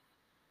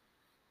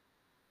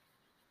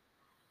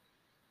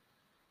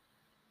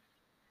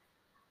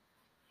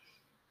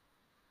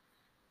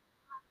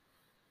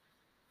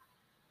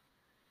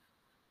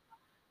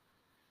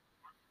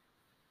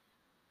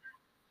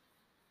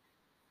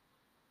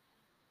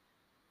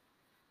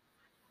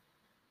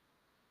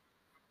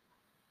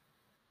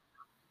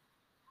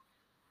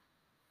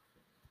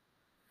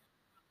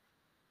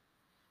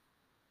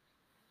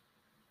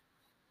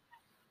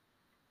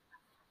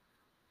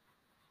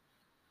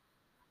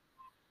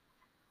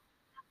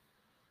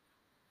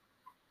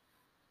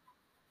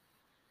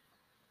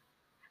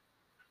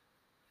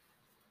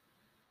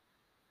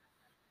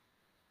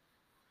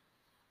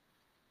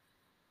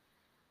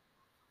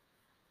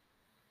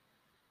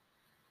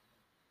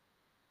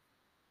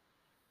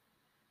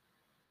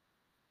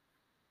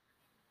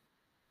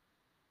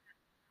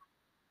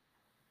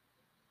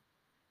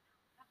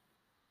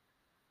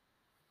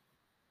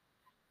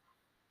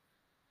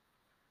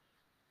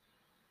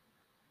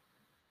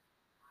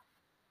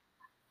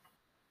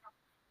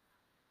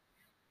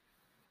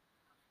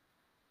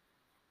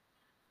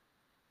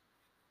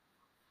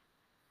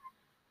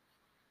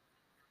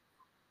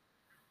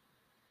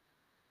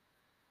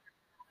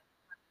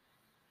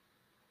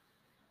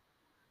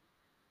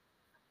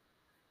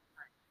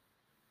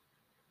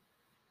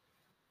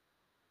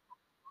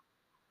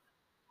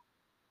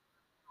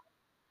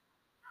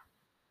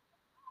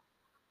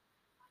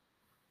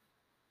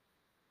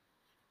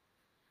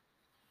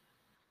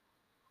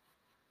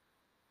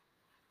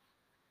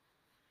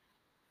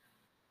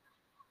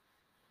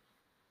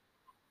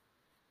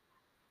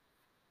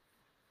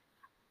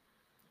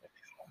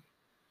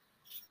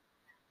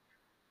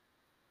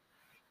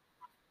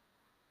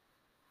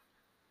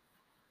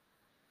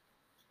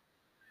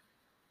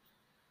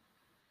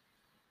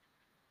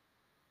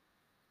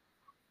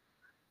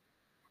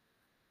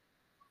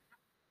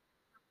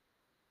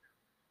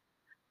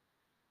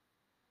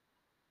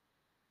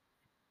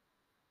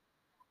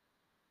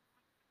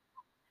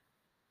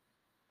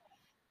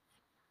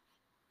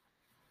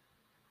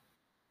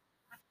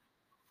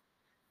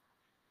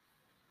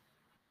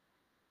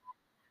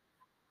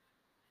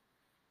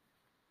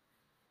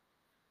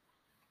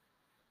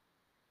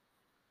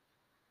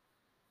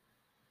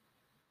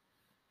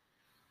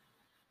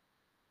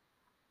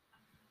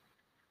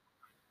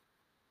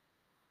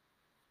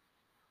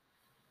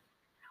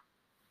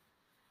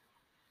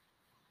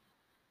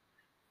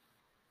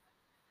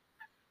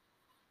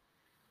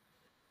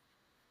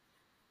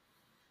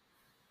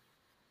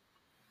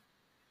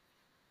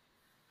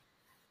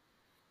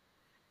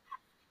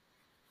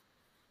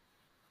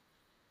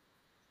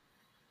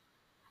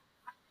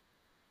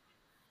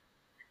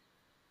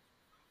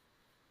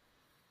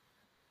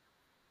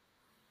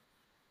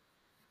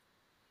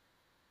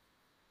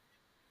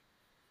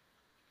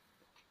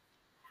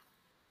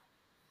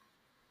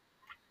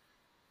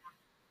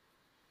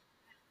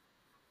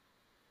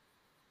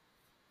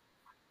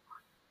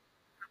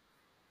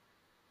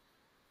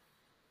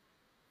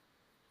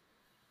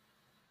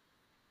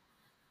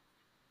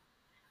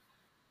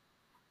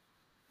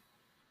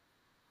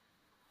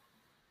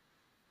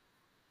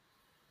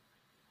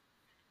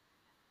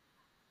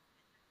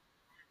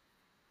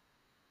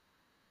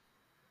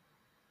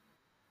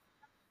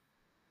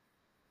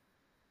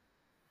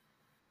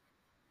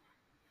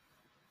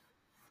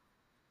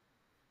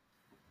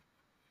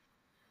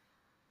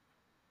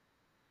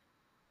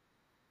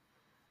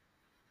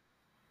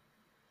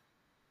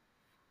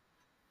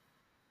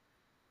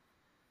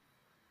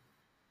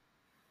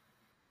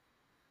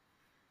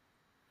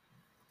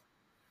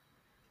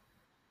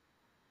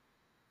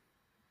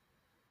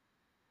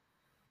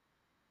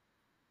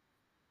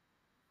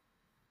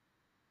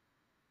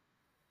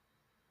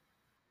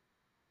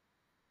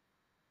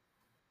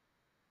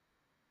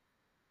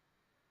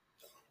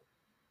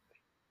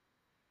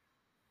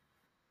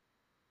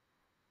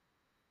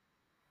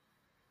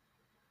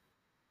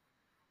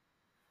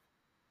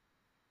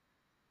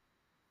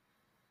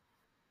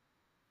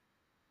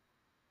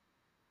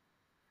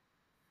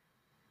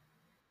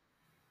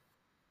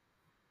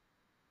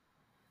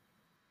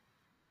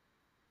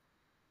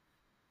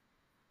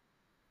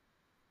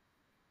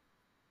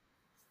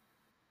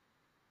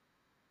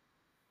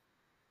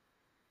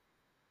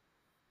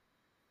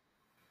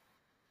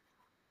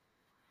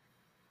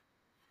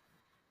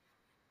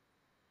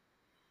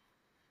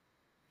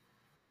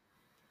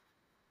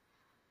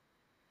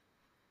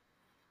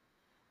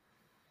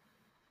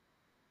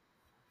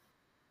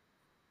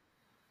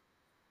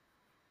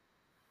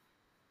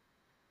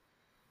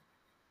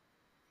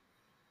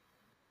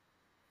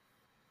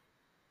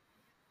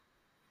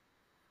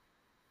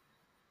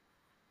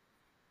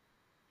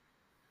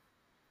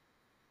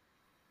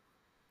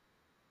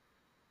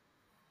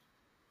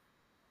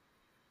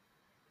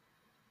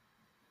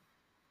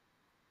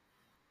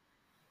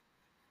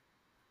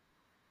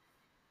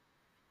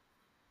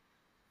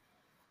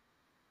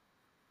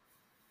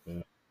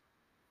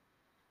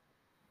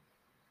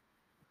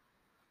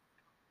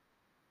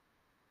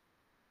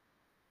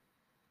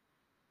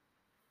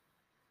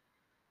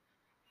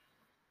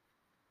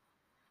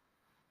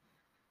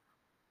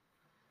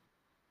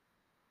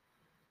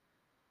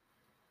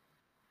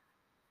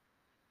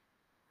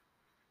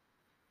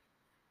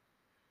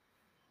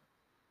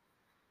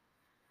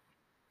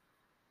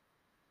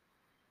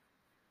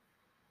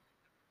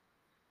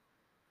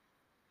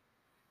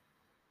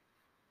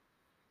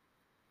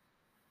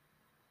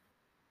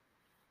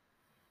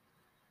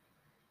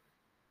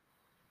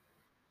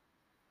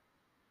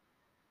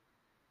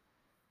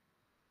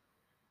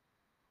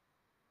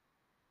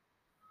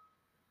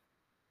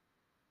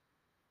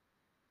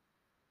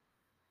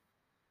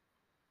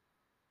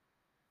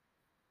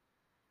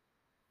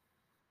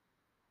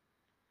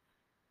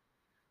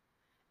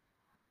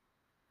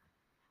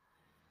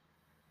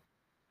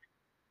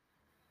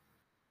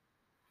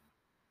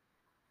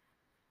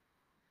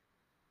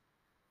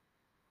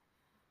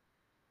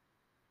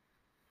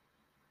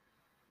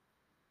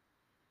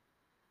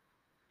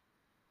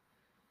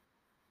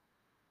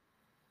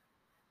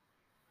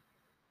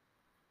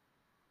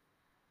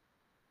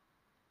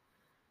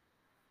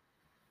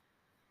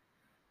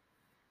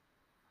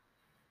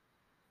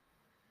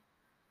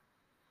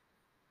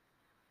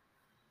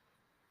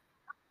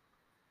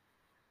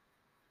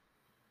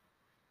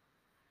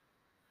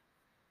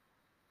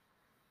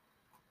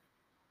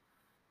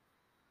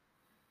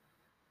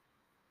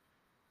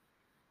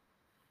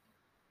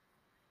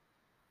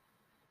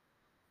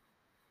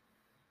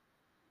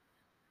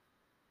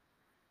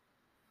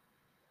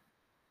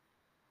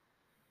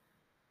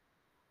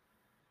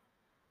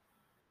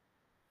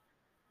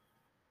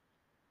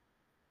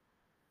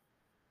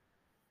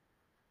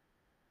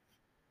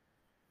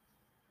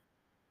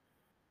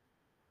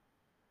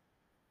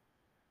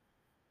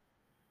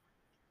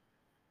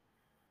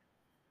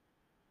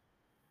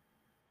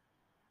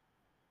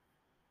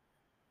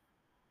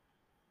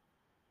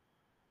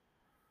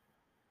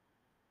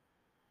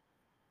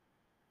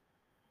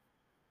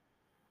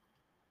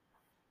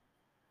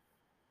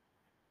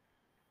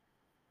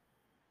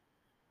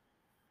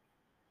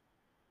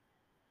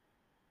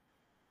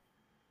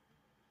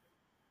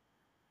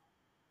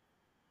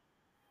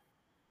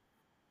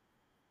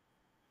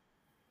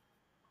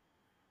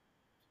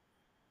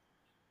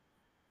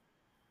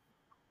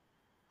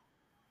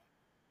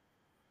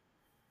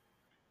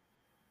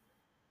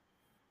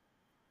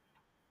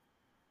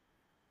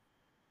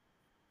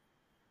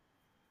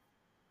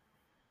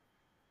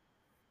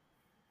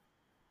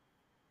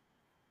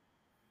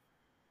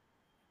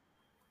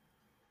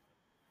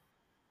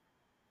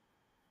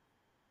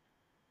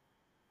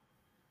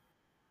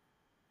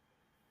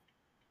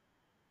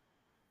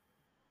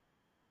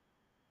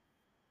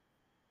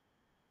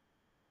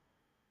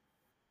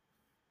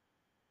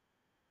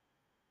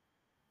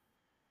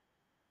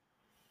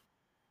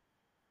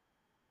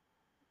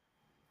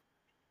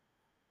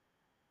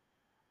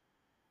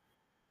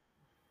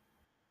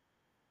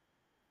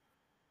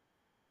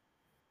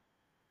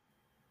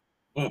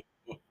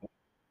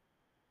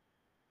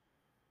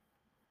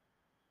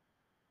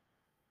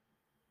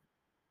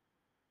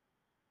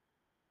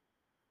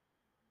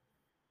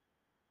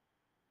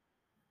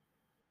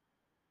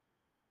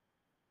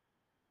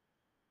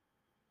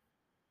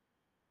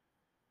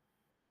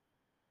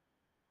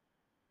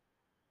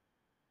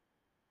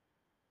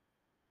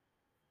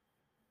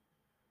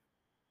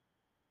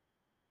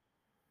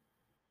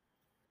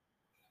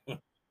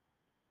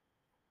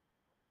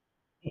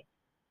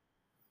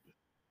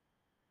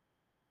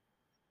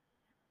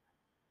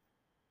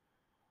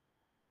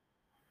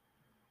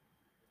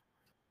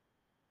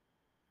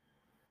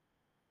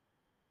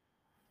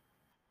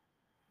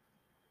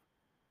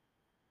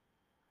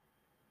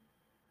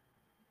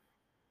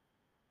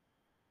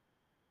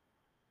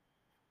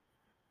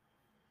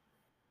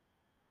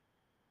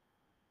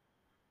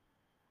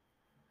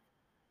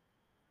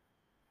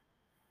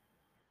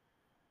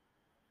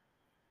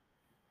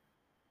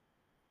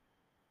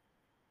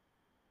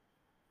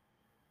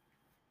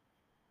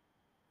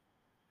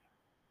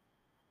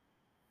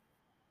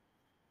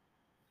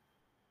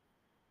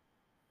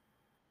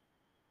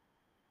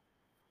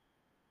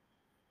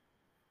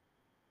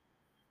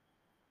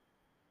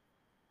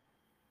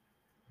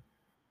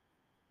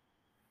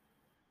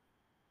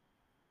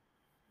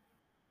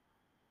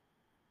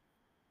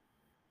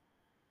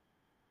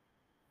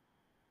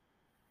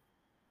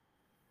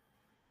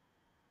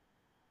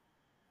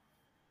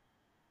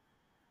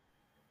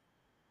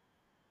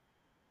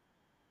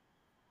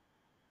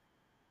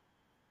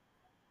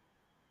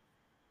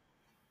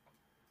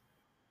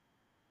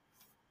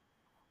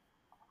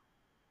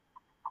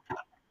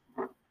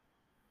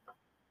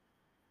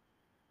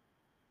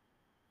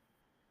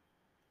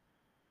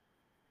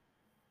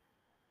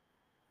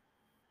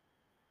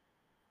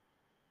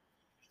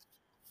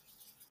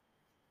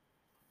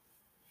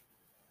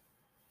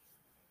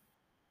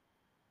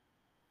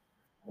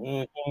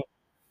 Mhm.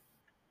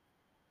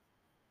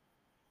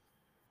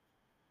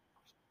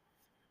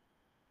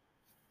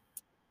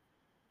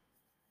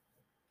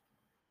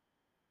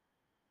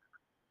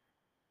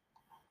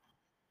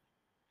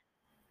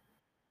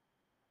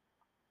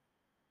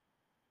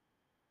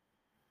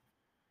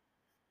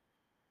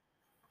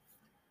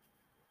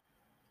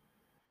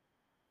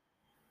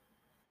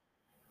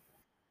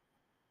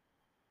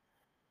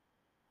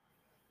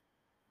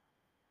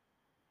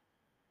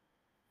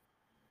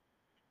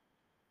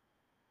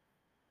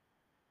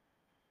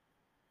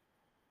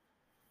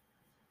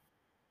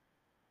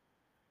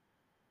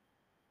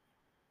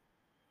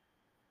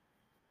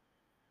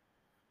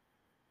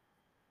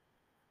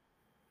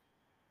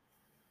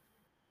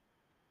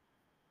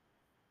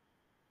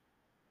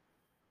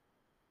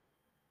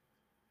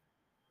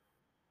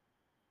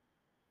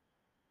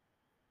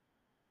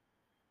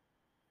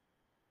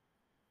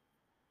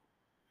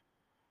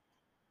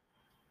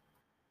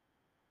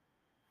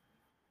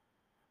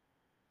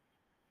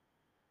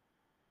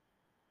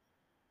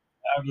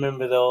 I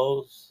remember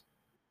those.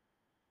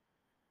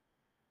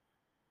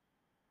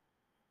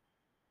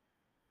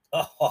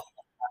 Oh,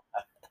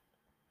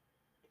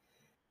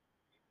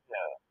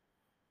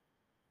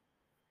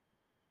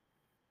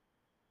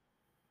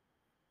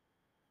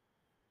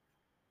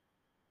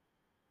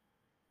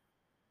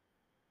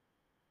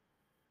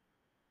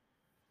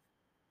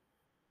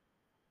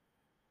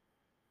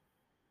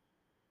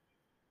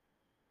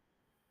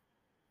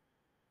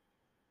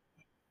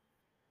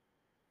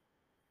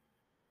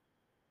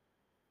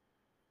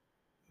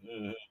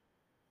 mhm.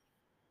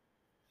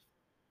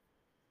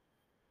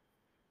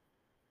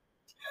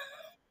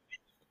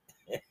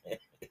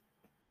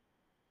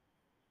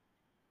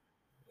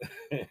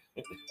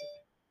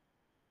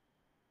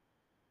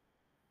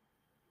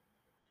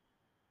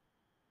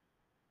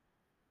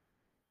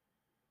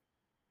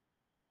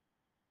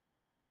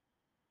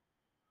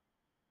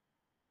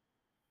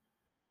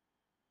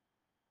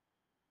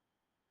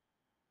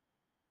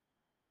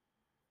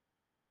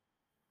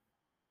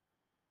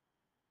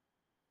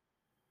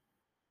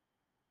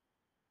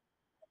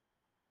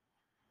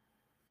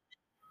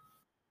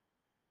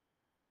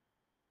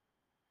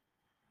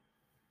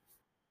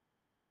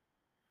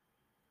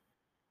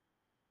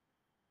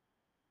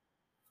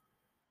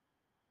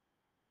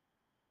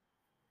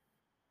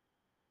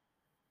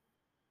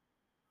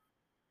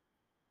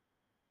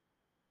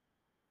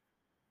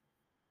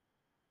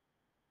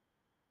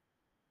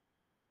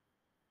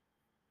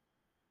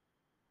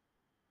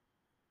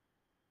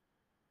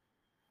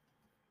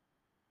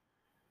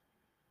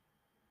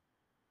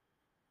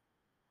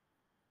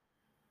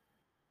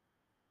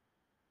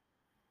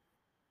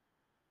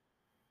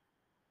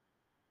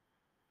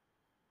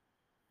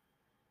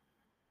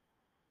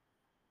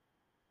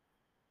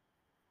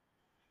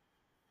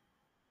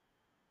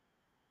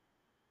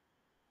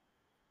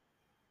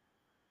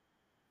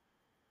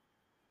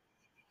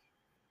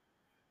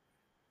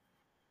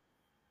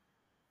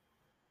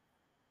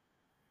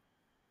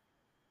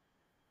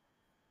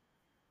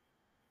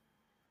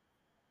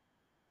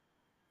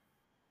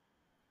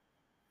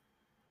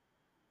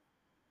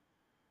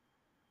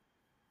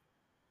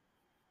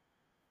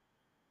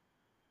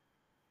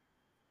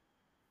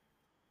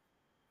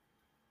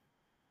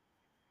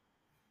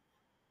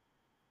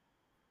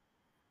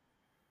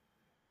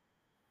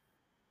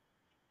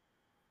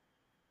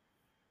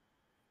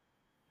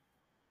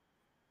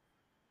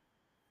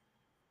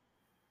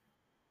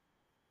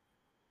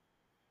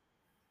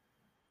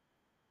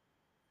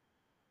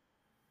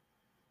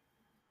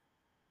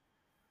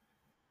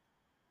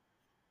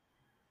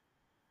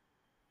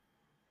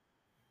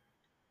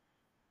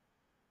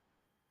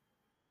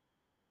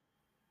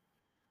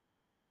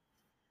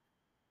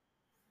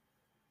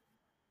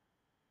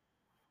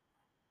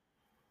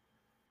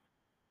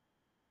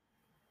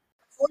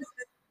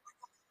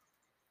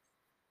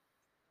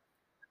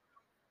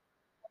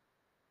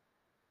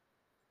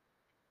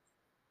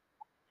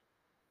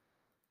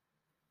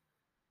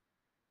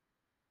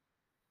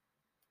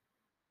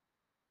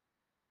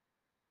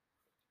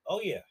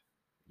 Oh yeah.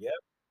 Yep.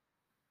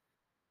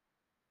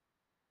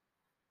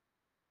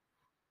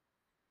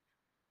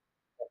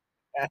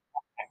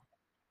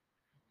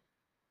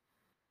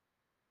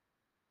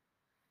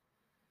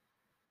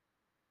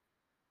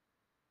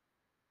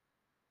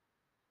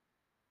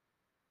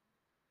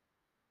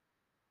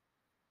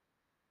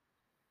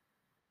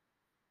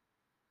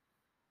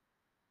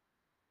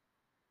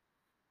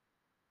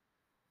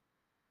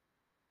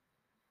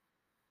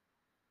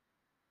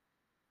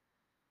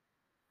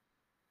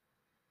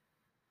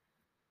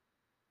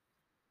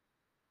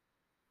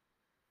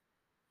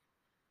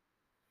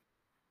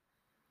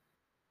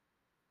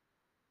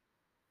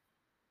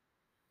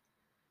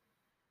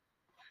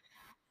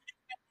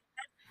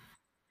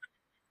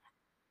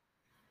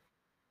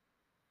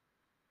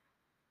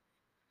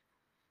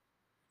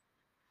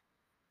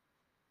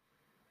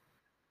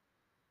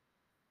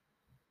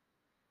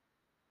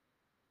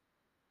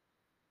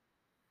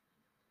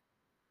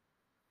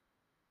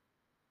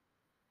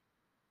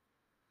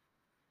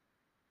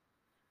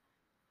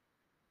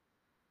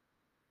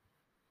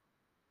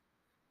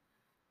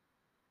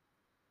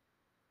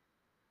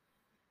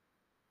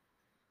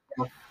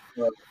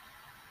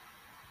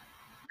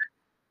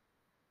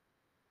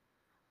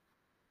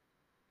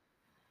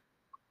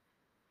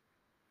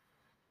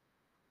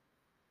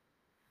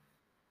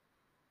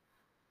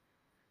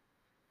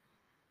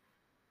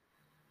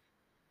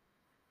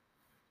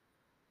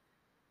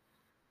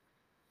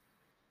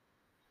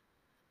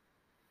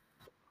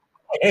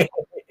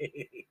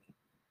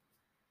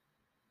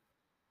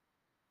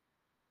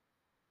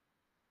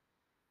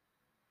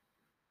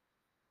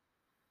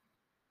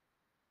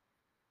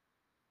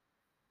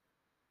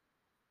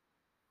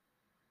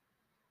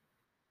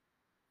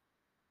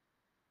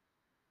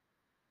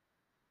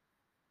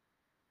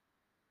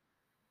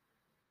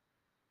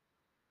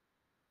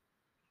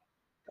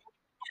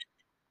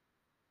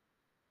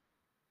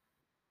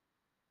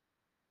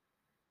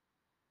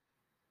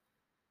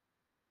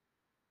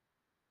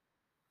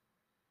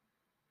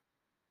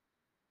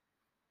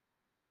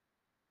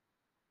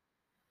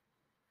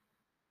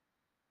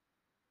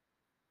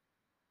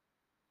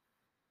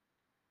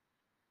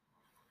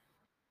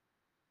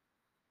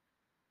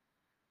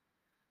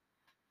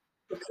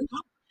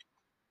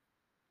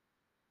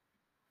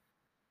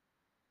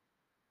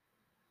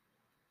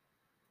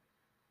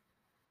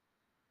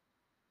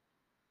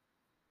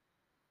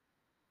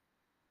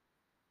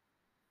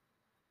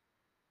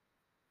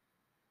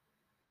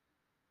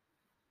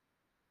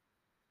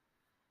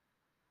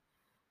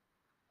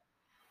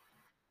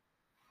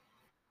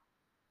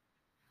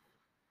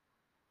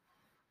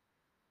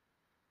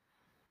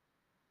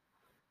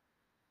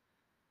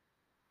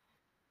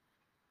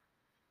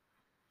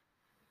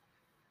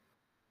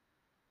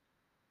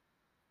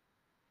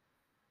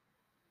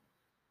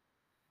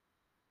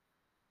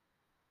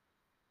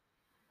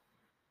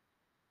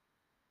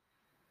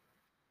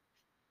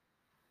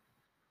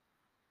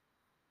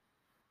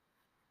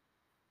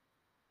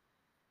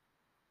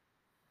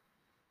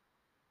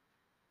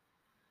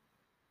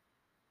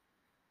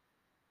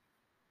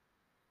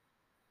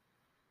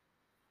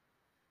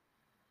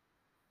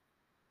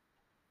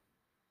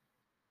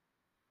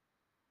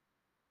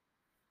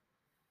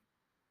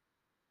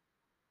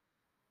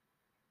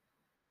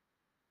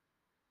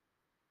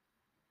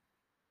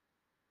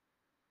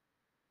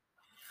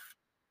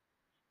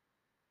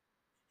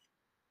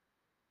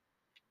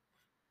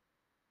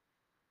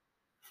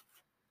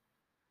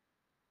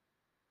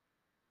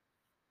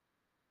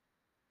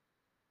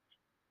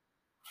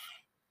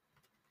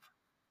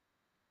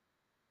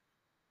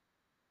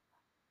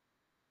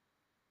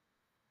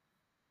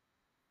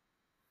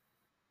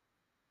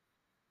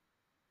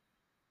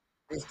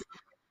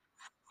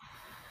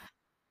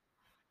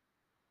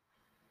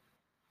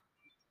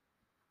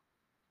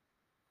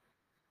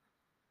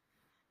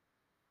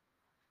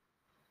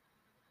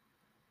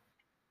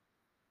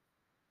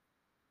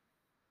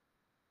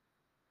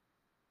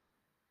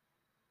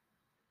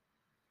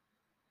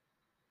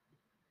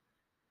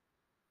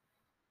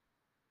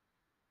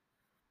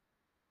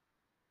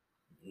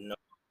 No.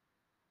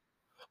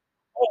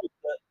 Oh,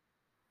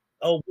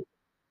 oh,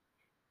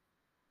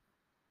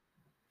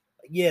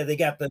 yeah, they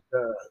got the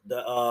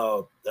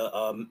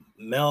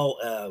Mel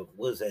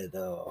what is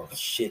that?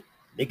 Shit.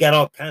 They got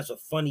all kinds of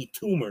funny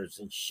tumors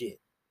and shit.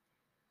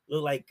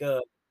 Look like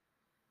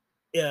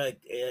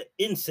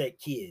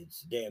insect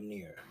kids, damn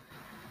near.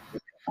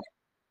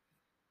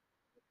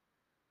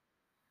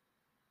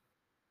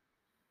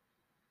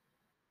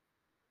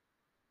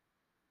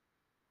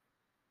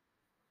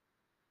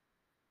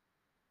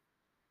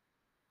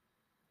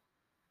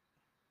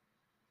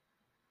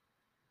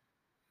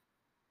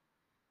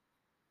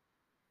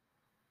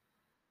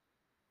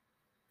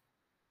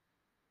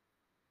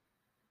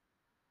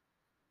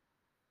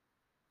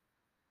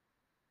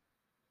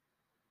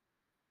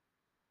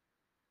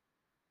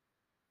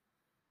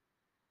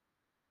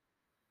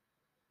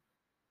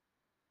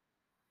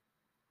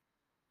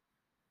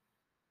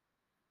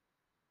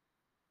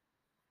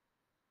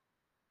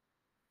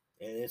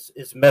 And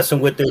it's messing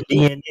with their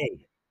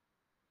DNA.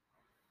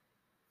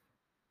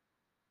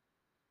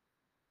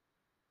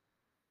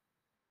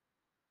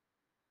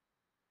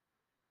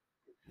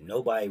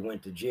 Nobody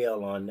went to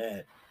jail on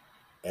that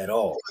at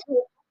all.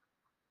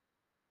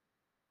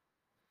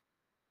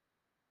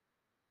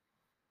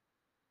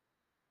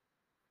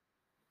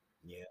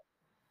 Yeah,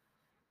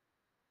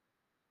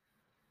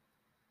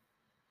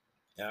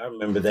 I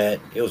remember that.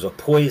 It was a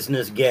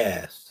poisonous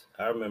gas.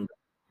 I remember.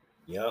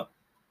 Yep,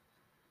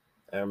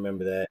 I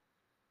remember that.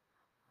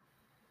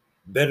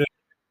 Better.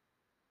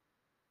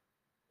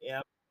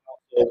 Yeah,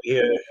 over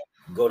here,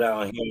 go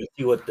down here and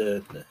see what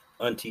the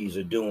aunties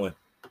are doing.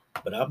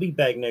 But I'll be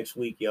back next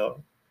week,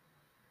 y'all.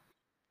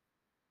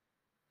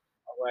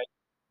 All right.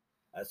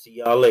 I'll see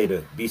y'all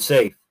later. Be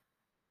safe.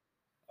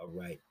 All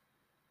right.